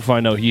shocked to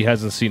find out he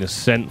hasn't seen a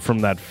cent from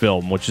that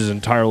film, which is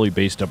entirely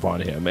based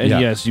upon him. And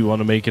yes, you want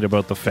to make it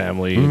about the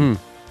family.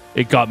 Mm-hmm.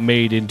 It got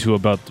made into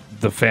about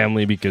the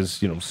family because,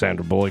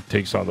 Sandra Bullock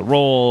takes on the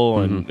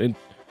role. And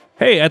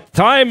hey, at the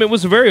time, it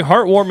was a very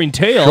heartwarming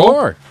tale.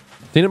 Sure.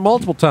 Seen it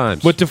multiple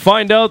times. But to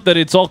find out that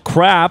it's all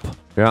crap.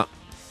 Yeah.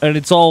 And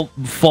it's all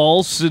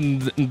false,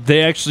 and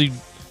they actually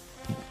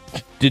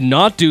did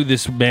not do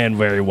this man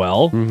very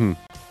well. Mm-hmm.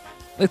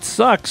 It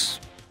sucks.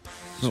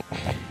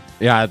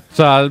 Yeah,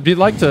 if you'd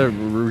like to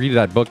read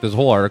that book, there's a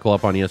whole article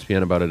up on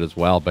ESPN about it as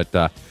well, but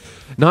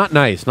not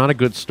nice, not a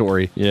good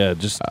story. Yeah,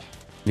 just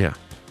yeah,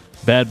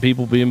 bad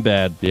people being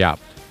bad. Yeah.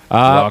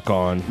 Rock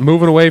on.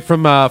 Moving away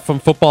from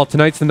football,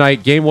 tonight's the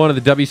night. Game 1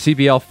 of the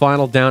WCBL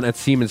final down at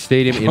Siemens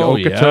Stadium in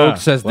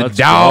Okotoks as the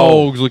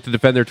Dogs look to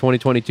defend their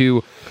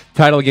 2022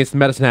 title against the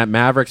Medicine Hat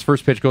Mavericks.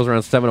 First pitch goes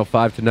around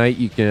 7:05 tonight.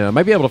 You can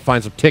might be able to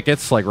find some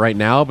tickets like right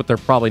now, but they're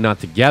probably not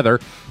together.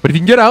 But if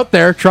you can get out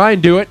there, try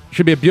and do it.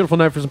 Should be a beautiful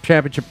night for some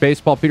championship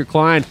baseball. Peter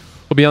Klein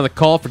will be on the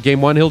call for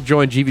Game 1. He'll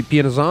join GVP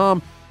and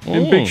Azam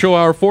in Big Show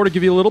Hour 4 to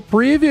give you a little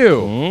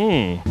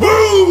preview.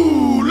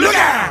 Woo! Look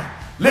out!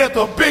 Let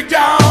the big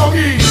dog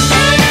eat.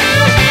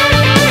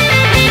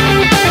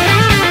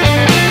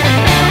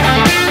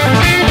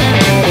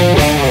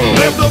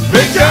 Let the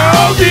big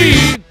dog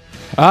eat.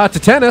 To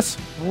tennis.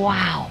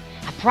 Wow,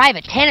 a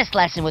private tennis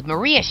lesson with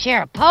Maria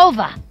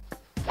Sharapova.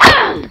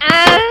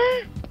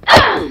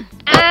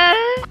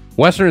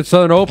 Western and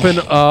Southern Open,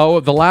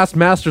 the last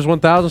Masters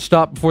 1000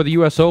 stop before the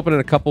U.S. Open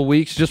in a couple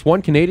weeks. Just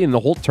one Canadian in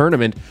the whole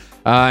tournament.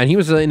 And he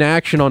was in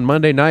action on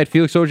Monday night.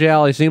 Felix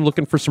Auger-Aliassime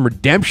looking for some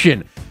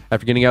redemption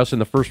after getting ousted in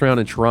the first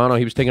round in Toronto.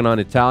 He was taking on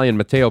Italian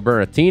Matteo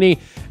Berrettini,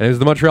 and it was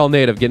the Montreal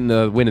native getting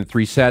the win in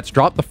 3 sets.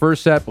 Dropped the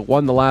first set, but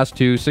won the last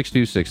 2,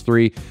 6-2,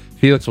 6-3.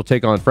 Felix will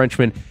take on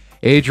Frenchman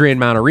Adrian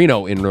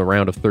Manarino in the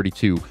round of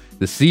 32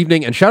 this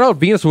evening. And shout out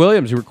Venus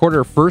Williams, who recorded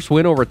her first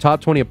win over a top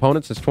 20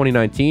 opponent since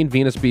 2019.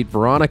 Venus beat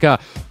Veronika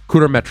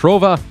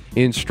Kudermetrova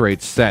in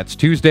straight sets.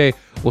 Tuesday,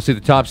 we'll see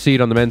the top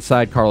seed on the men's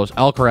side, Carlos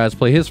Alcaraz,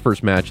 play his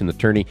first match in the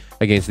tourney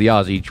against the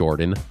Aussie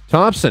Jordan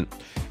Thompson.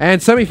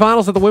 And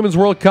semifinals at the Women's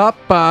World Cup.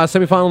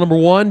 Semifinal number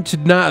 1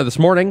 this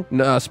morning.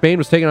 Spain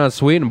was taking on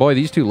Sweden. Boy,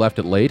 these two left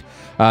it late.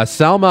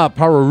 Salma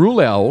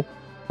Paruliello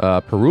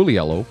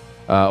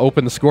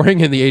opened the scoring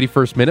in the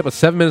 81st minute, but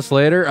 7 minutes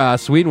later,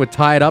 Sweden would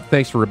tie it up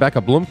thanks to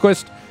Rebecca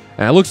Blomqvist.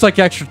 And it looks like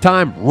extra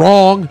time.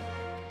 Wrong.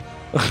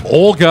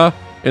 Olga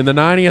in the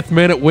 90th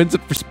minute wins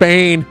it for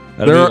Spain.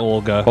 That'd be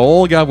Olga.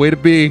 Olga, way to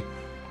be.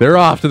 They're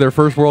off to their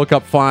first World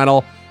Cup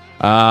final.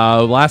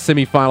 Last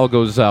semifinal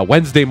goes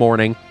Wednesday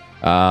morning,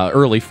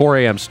 early 4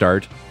 a.m.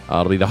 start.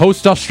 It'll be the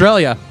host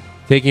Australia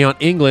taking on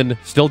England,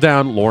 still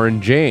down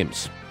Lauren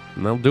James.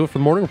 And that'll do it for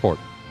the Morning Report.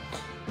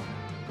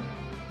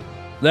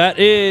 That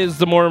is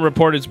the Morning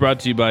Report. It's brought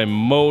to you by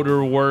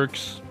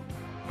Motorworks.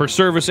 For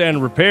service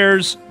and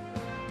repairs,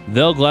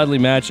 they'll gladly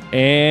match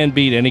and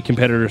beat any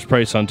competitor's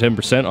price on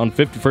 10% on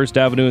 51st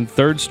Avenue and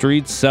 3rd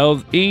Street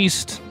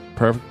Southeast.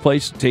 Perfect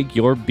place to take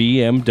your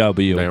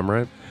BMW. Damn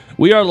right.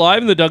 We are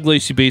live in the Doug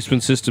Lacey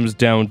Basement Systems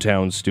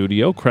downtown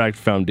studio. Cracked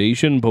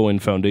foundation, Bowen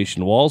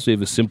foundation walls. We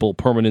have a simple,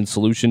 permanent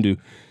solution to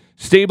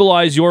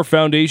stabilize your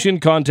foundation.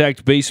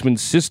 Contact Basement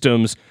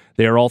Systems.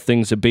 They are all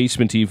things a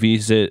basement TV.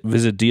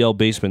 Visit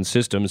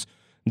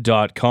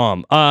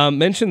dlbasementsystems.com.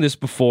 Mentioned this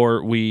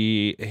before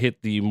we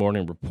hit the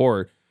Morning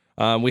Report.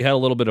 We had a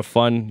little bit of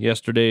fun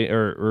yesterday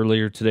or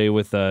earlier today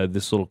with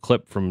this little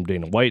clip from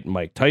Dana White and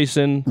Mike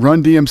Tyson.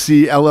 Run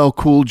DMC, LL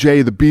Cool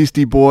J, the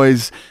Beastie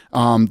Boys,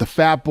 the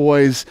Fat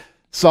Boys,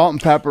 Salt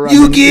and Pepper.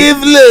 Give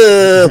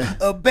love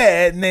a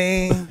bad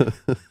name.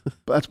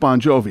 That's Bon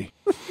Jovi.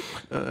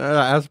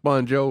 That's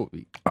Bon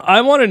Jovi.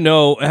 I want to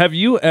know, have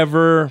you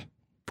ever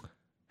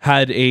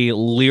had a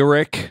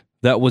lyric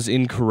that was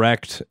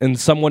incorrect and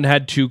someone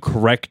had to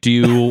correct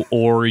you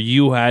or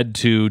you had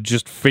to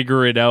just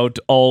figure it out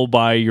all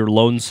by your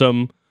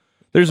lonesome.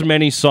 There's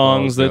many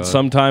songs that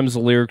sometimes the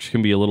lyrics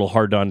can be a little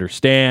hard to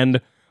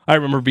understand. I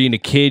remember being a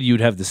kid,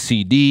 you'd have the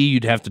CD,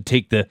 you'd have to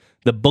take the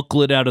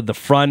booklet out of the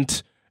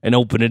front and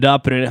open it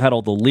up, and it had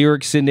all the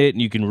lyrics in it,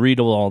 and you can read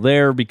it all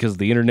there because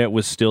the internet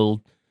was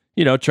still,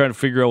 trying to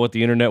figure out what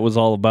the internet was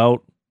all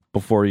about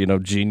before,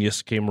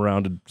 Genius came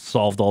around and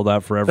solved all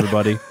that for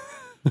everybody.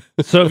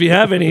 So if you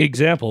have any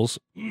examples,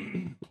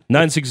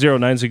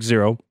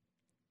 960-960,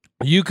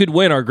 you could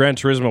win our Gran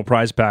Turismo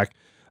prize pack.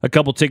 A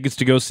couple tickets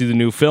to go see the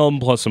new film,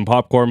 plus some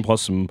popcorn,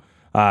 plus some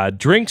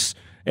drinks,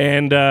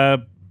 and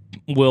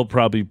we'll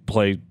probably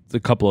play a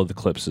couple of the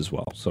clips as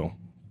well. So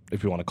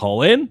if you want to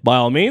call in, by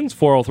all means,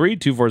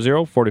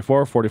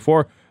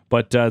 403-240-4444.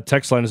 But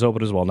text line is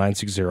open as well,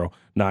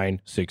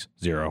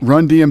 960-960.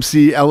 Run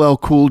DMC, LL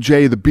Cool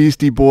J, the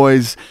Beastie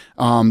Boys,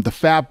 the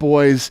Fat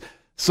Boys,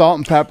 Salt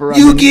and Pepper.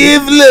 You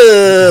give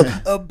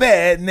love a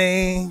bad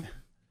name.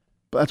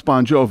 That's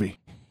Bon Jovi.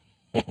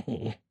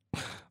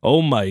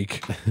 Oh,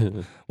 Mike.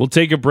 We'll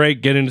take a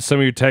break, get into some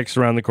of your texts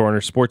around the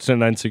corner. Sportsnet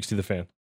 960 The Fan.